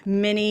some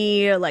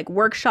mini like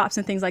workshops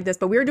and things like this,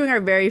 but we're doing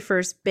our very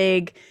first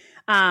big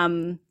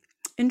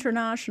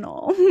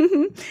international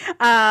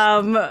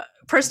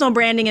personal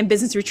branding and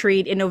business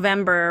retreat in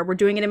November. We're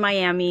doing it in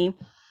Miami.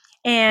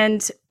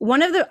 And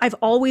I've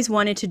always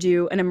wanted to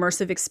do an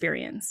immersive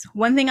experience.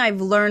 One thing I've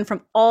learned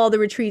from all the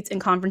retreats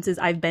and conferences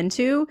I've been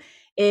to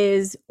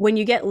is when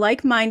you get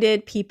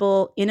like-minded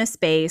people in a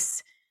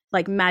space,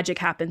 like magic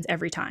happens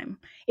every time.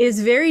 It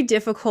is very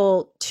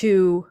difficult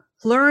to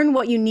learn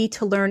what you need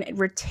to learn and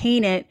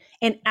retain it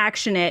and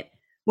action it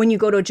when you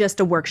go to just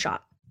a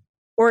workshop.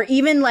 Or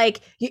even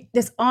like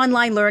this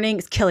online learning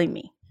is killing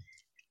me.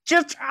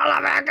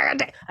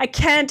 I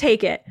can't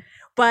take it.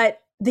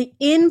 But the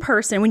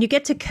in-person, when you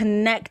get to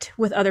connect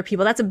with other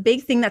people, that's a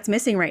big thing that's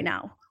missing right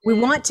now. We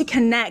want to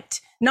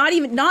connect,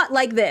 not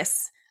like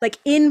this, like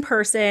in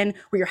person,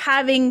 where you're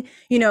having,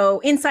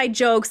 inside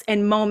jokes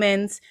and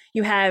moments.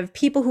 You have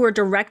people who are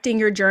directing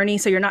your journey,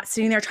 so you're not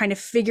sitting there trying to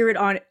figure it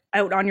out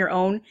on your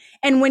own.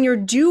 And when you're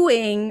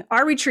doing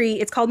our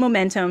retreat, it's called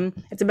Momentum.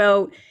 It's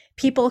about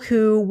people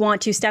who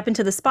want to step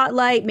into the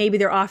spotlight. Maybe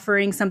they're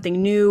offering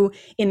something new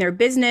in their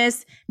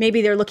business.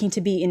 Maybe they're looking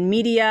to be in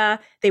media.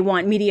 They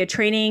want media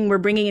training. We're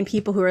bringing in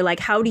people who are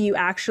like, how do you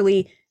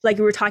actually, like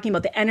we were talking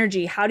about the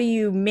energy, how do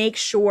you make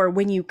sure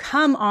when you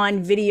come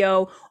on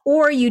video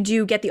or you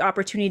do get the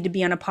opportunity to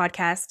be on a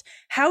podcast,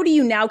 how do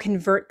you now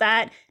convert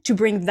that to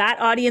bring that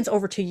audience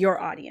over to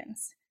your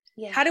audience?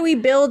 Yeah. How do we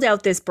build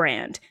out this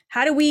brand?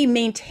 How do we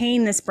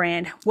maintain this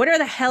brand? What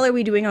the hell are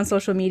we doing on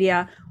social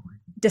media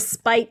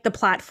despite the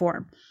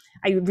platform?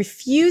 I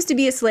refuse to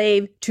be a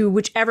slave to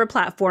whichever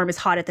platform is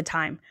hot at the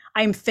time.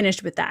 I am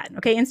finished with that.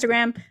 Okay,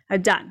 Instagram,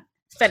 I'm done,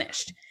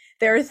 finished.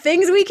 There are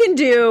things we can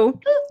do,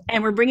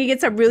 and we're bringing in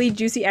some really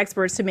juicy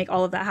experts to make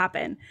all of that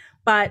happen.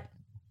 But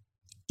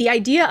the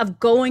idea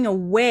of going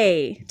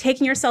away,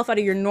 taking yourself out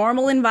of your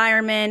normal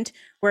environment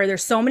where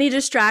there's so many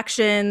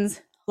distractions,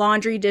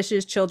 laundry,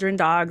 dishes, children,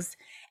 dogs,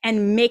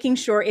 and making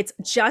sure it's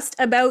just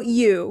about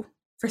you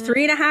for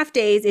 3.5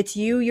 days, it's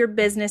you, your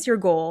business, your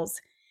goals,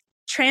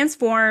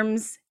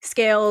 transforms,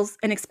 scales,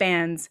 and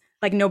expands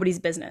like nobody's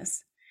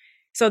business.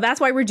 So that's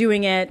why we're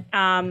doing it.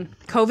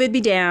 COVID be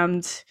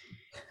damned.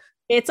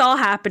 It's all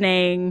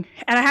happening.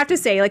 And I have to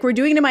say, like, we're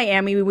doing it in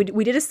Miami.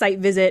 We did a site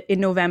visit in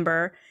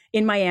November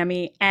in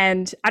Miami.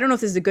 And I don't know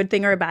if this is a good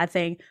thing or a bad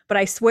thing, but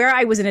I swear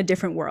I was in a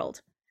different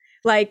world.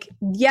 Like,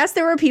 yes,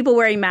 there were people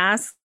wearing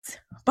masks,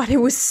 but it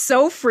was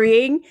so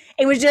freeing.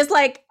 It was just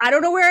like, I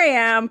don't know where I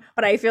am,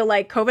 but I feel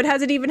like COVID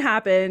hasn't even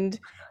happened.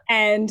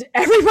 And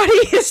everybody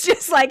is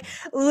just like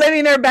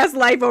living their best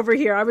life over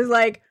here. I was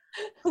like,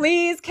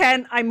 please,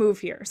 can I move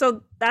here?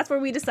 So that's where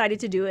we decided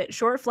to do it.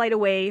 Short flight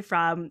away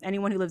from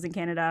anyone who lives in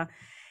Canada.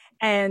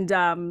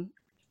 And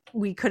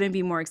we couldn't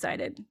be more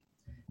excited.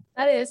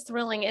 That is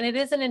thrilling. And it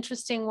is an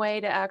interesting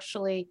way to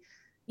actually,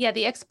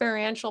 the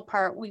experiential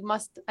part,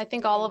 I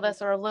think all of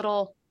us are a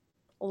little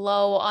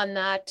low on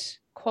that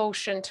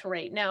quotient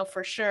right now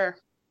for sure.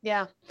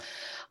 Yeah.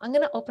 I'm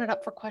going to open it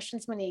up for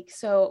questions, Monique.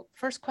 So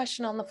first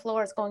question on the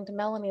floor is going to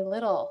Melanie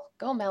Little.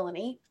 Go,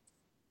 Melanie,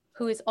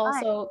 who is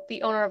also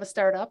the owner of a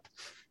startup.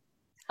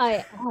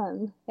 I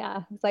am. Yeah.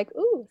 I was like,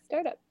 ooh,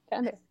 startup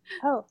founder.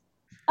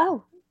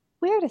 Oh,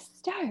 where to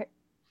start?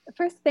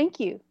 First, thank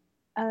you,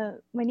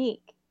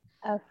 Monique,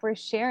 for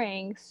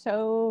sharing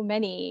so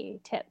many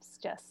tips.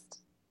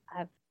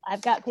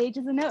 I've got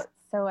pages of notes,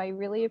 so I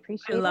really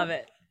appreciate it. I love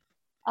it.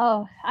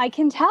 Oh, I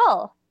can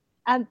tell.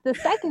 The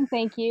second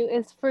thank you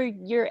is for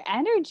your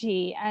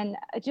energy and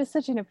just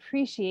such an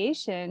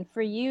appreciation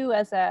for you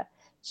as a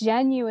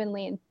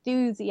genuinely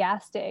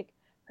enthusiastic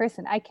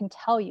person. I can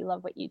tell you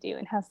love what you do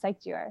and how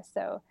psyched you are.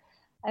 So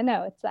I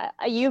know it's that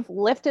you've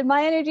lifted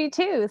my energy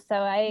too.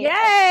 So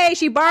yay!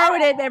 She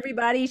borrowed it,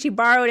 everybody. She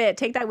borrowed it.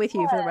 Take that with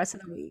you for the rest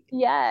of the week.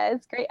 Yeah,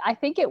 it's great. I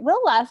think it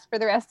will last for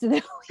the rest of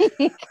the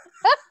week.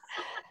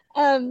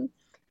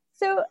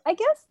 So I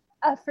guess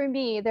for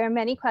me, there are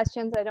many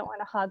questions. I don't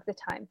want to hog the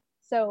time.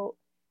 So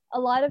a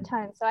lot of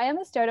times, so I am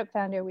a startup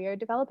founder. We are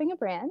developing a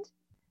brand,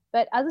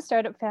 but as a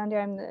startup founder,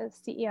 I'm the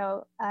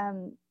CEO.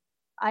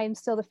 I'm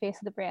still the face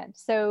of the brand.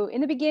 So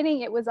in the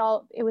beginning, it was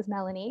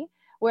Melanie.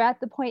 We're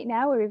at the point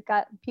now where we've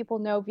got people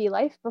know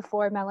V-Life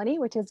before Melanie,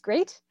 which is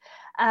great.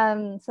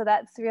 So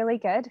that's really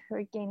good.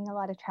 We're gaining a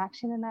lot of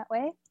traction in that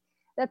way.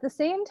 At the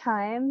same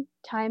time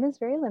is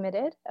very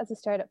limited as a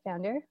startup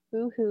founder.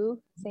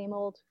 Boo-hoo, same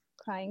old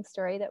crying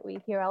story that we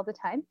hear all the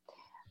time.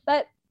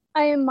 But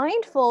I am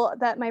mindful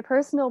that my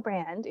personal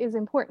brand is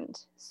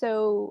important.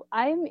 So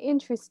I'm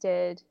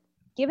interested,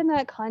 given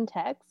that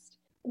context,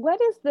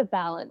 what is the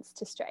balance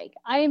to strike?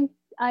 I'm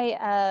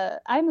a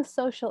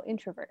social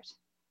introvert.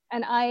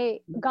 And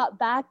I got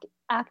back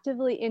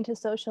actively into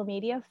social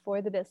media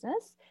for the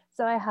business.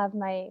 So I have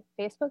my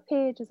Facebook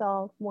page is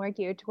all more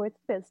geared towards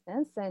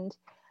business,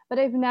 but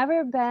I've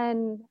never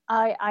been,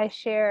 I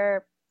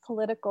share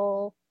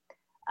political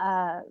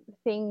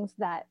things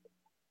that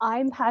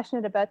I'm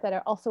passionate about that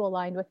are also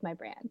aligned with my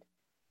brand.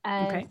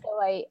 And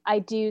so I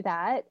do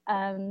that,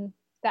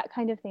 that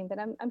kind of thing. But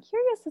I'm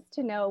curious as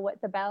to know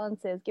what the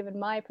balance is, given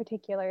my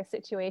particular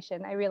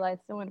situation. I realize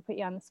I don't want to put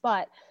you on the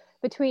spot,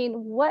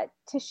 between what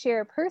to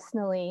share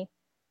personally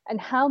and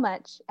how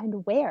much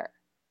and where.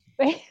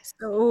 Right?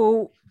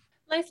 So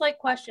nice light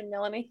question,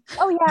 Melanie.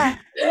 Oh yeah,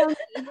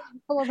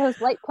 full of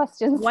those light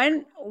questions.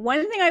 One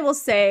thing I will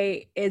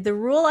say is the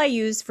rule I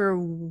use for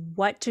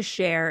what to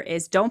share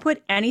is don't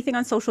put anything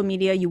on social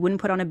media you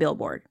wouldn't put on a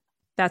billboard.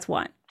 That's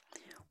one.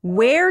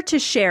 Where to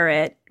share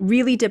it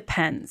really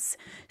depends.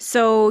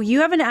 So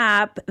you have an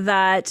app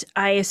that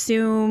I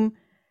assume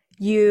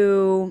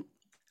you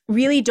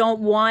really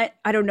don't want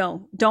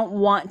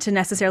to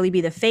necessarily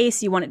be the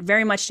face. You want it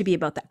very much to be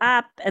about the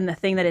app and the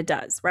thing that it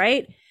does,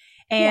 right?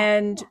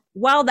 And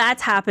while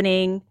that's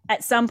happening,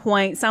 at some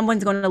point,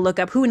 someone's going to look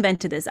up who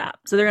invented this app.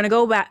 So they're going to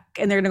go back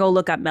and they're going to go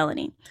look up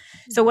Melanie.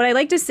 So what I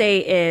like to say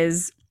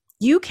is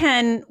you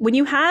can, when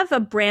you have a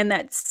brand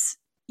that's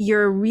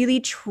you're really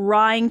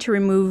trying to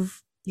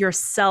remove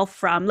yourself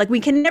from, like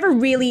we can never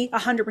really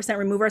 100%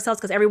 remove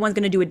ourselves because everyone's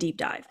going to do a deep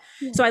dive.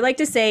 Yeah. So I like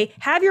to say,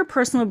 have your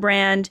personal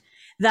brand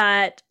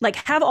that like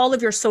have all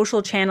of your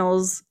social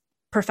channels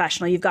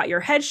professional. You've got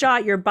your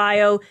headshot, your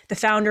bio, the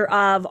founder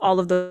of, all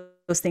of those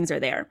things are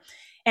there.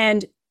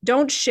 And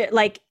don't share,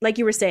 like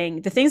you were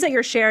saying, the things that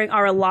you're sharing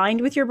are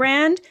aligned with your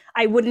brand.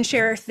 I wouldn't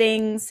share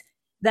things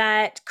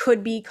that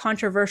could be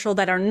controversial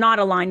that are not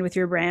aligned with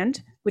your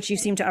brand, which you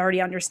seem to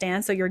already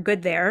understand. So you're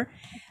good there.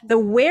 The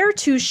where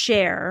to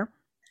share,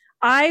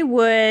 I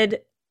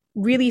would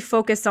really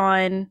focus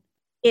on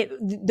it,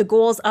 the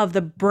goals of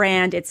the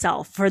brand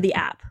itself for the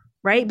app,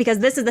 right? Because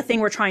this is the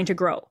thing we're trying to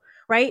grow,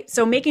 right?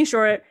 So making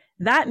sure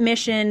that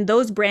mission,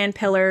 those brand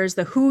pillars,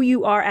 the who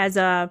you are as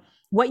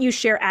what you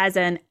share as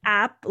an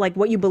app, like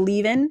what you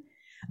believe in,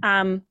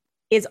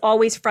 is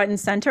always front and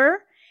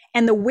center.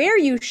 And the where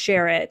you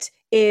share it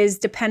is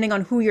depending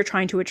on who you're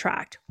trying to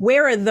attract.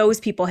 Where are those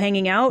people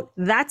hanging out?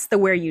 That's the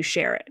where you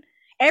share it.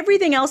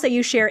 Everything else that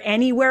you share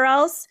anywhere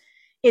else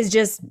is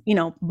just,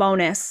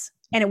 bonus,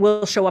 and it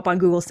will show up on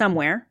Google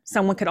somewhere.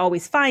 Someone could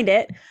always find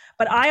it.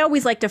 But I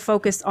always like to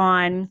focus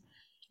on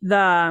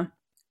who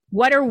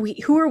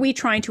are we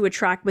trying to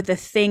attract with the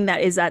thing that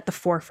is at the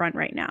forefront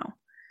right now,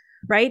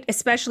 right?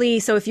 Especially,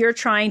 so if you're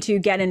trying to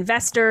get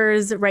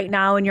investors right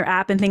now in your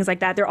app and things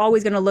like that, they're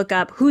always going to look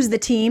up who's the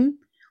team,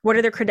 what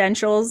are their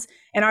credentials,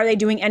 and are they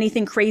doing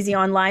anything crazy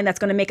online that's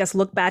going to make us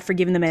look bad for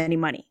giving them any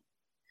money,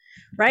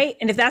 right?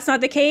 And if that's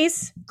not the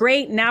case,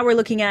 great. Now we're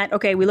looking at,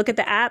 okay, we look at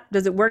the app.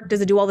 Does it work?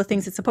 Does it do all the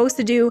things it's supposed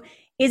to do?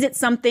 Is it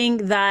something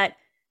that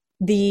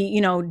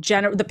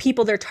the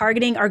people they're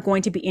targeting are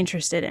going to be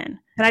interested in?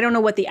 And I don't know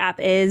what the app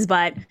is,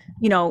 but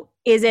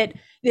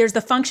there's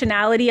the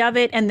functionality of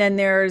it. And then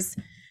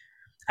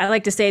I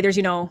like to say there's,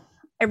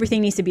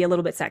 everything needs to be a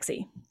little bit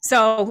sexy.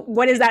 So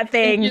what is that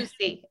thing?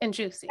 And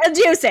juicy,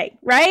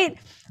 right?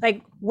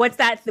 Like what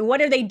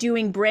are they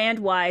doing brand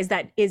wise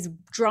that is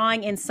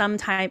drawing in some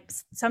type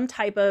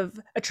of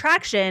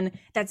attraction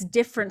that's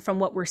different from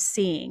what we're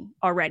seeing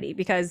already?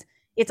 Because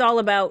it's all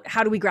about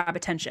how do we grab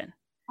attention?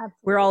 Absolutely.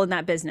 We're all in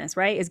that business,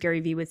 right? As Gary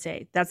Vee would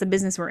say, that's the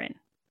business we're in.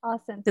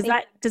 Awesome.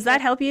 Does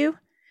that help you?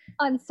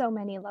 On so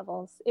many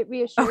levels. It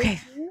reassures me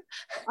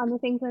on the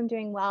things I'm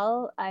doing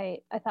well. I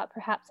thought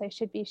perhaps I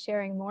should be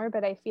sharing more,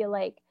 but I feel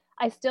like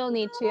I still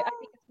need to. I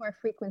think it's more a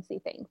frequency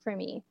thing for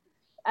me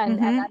and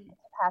that's a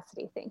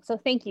capacity thing. So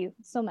thank you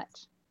so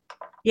much.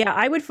 Yeah,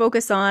 I would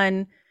focus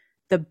on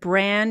the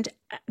brand,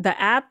 the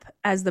app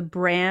as the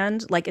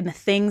brand, like in the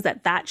things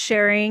that's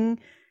sharing,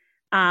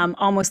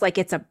 almost like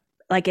it's a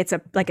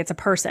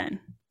person,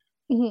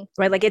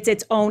 right? Like it's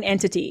its own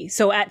entity.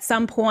 So at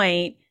some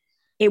point,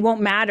 it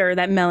won't matter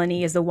that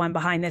Melanie is the one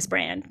behind this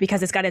brand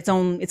because it's got its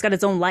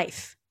own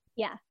life.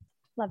 Yeah.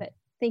 Love it.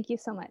 Thank you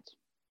so much.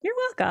 You're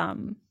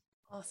welcome.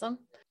 Awesome.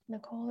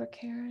 Nicole or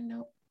Karen?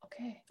 No.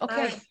 Okay.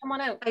 Come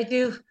on out. I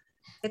do.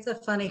 It's a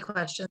funny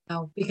question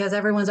though, because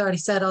everyone's already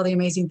said all the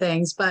amazing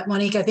things, but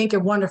Monique, I think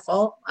you're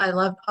wonderful. I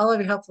love all of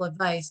your helpful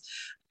advice.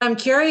 I'm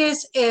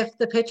curious if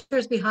the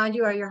pictures behind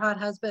you are your hot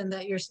husband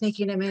that you're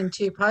sneaking him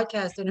into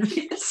podcast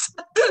interviews.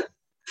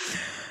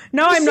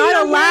 No, I'm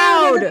not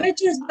allowed.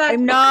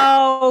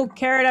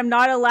 Karen, I'm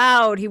not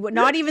allowed. He would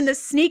not even the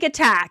sneak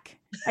attack.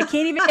 I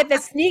can't even get the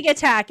sneak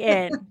attack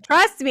in.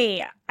 Trust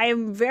me.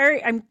 I'm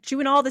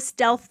doing all the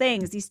stealth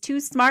things. He's too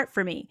smart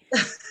for me.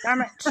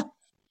 Darn it.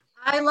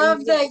 I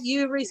love that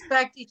you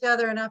respect each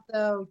other enough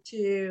though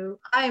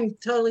I'm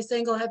totally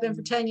single, have been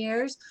for 10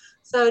 years.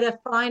 So to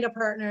find a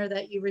partner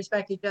that you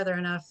respect each other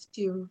enough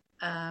to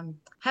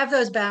have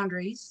those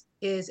boundaries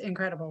is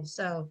incredible.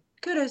 So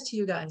kudos to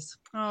you guys.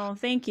 Oh,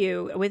 thank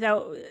you.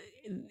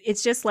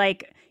 It's just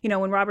like,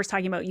 when Robert's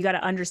talking about, you got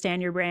to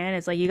understand your brand.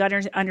 It's like, you got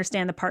to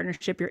understand the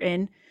partnership you're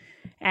in.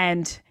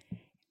 And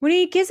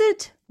Monique,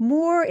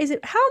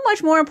 how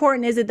much more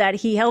important is it that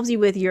he helps you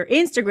with your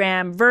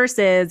Instagram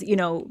versus,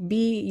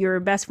 be your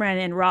best friend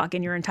and rock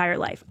in your entire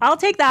life? I'll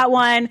take that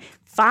one.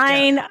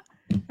 Fine. Yeah.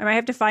 I might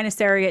have to find a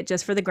surrogate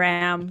just for the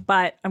gram,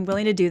 but I'm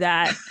willing to do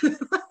that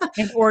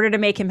in order to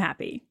make him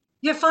happy.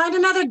 You find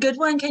another good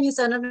one. Can you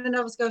send him to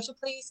Nova Scotia,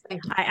 please?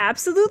 Thank you. I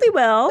absolutely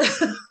will.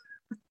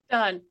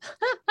 Done.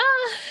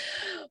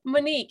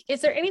 Monique,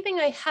 is there anything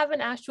I haven't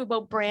asked you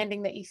about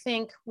branding that you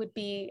think would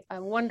be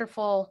a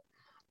wonderful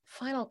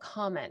final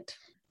comment?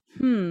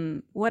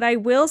 What I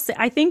will say,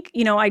 I think,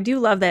 I do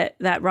love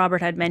that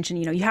Robert had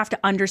mentioned, you have to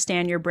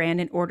understand your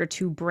brand in order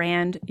to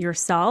brand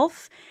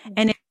yourself.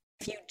 And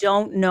if you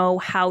don't know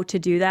how to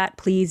do that,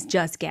 please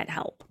just get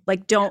help.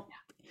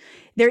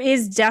 There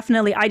is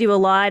definitely, I do a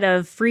lot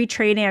of free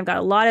training. I've got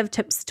a lot of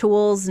tips,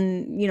 tools,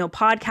 and,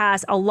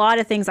 podcasts, a lot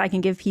of things I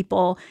can give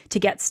people to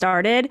get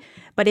started.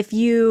 But if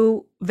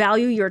you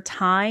value your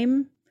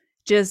time,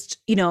 just,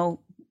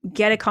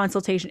 get a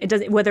consultation. It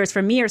doesn't, whether it's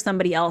from me or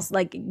somebody else,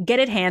 get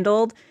it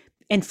handled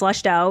and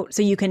flushed out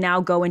so you can now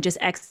go and just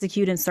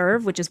execute and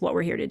serve, which is what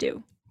we're here to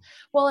do.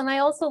 Well, and I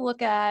also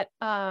look at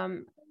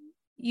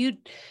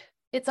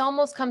it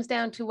almost comes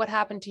down to what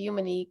happened to you,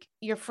 Monique.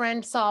 Your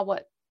friend saw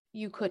what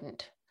you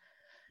couldn't.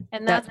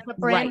 And that's what a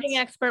branding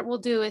expert will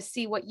do, is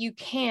see what you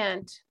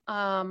can't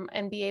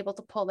and be able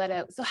to pull that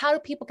out. So how do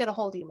people get a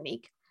hold of you,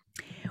 Monique?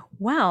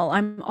 Well,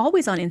 I'm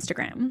always on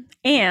Instagram,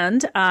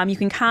 and you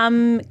can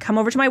come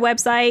over to my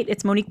website.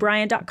 It's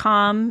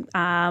moniquebryant.com.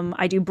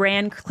 I do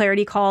brand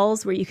clarity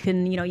calls where you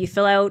can, you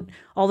fill out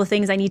all the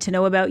things I need to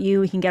know about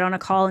you. We can get on a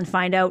call and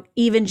find out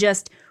even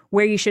just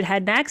where you should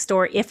head next,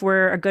 or if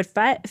we're a good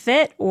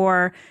fit,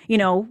 or,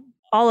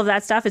 all of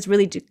that stuff is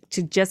really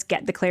to just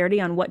get the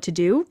clarity on what to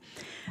do.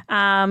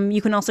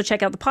 You can also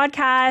check out the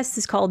podcast.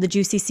 It's called The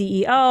Juicy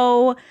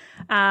CEO.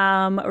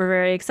 We're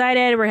very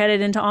excited. We're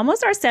headed into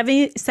almost our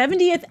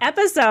 70th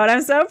episode.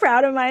 I'm so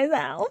proud of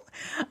myself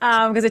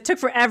because it took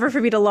forever for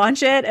me to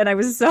launch it. And I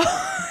was so,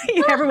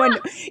 everyone, how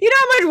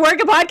much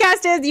work a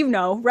podcast is,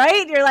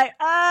 right? You're like,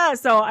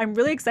 so I'm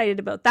really excited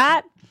about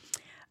that.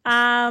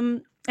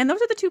 And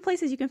those are the two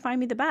places you can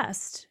find me the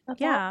best. That's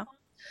yeah. Awesome.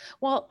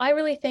 Well, I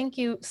really thank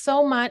you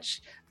so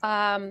much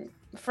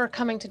for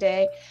coming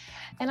today.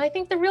 And I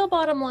think the real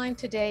bottom line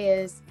today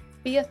is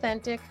be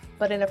authentic,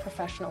 but in a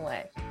professional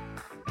way.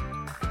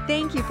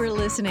 Thank you for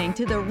listening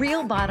to The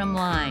Real Bottom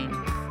Line.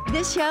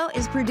 This show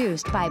is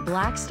produced by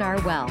Black Star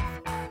Wealth.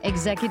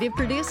 Executive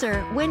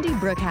producer, Wendy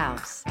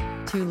Brookhouse.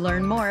 To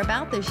learn more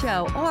about the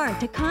show or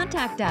to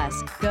contact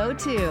us, go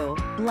to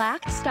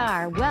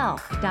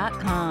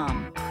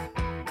blackstarwealth.com.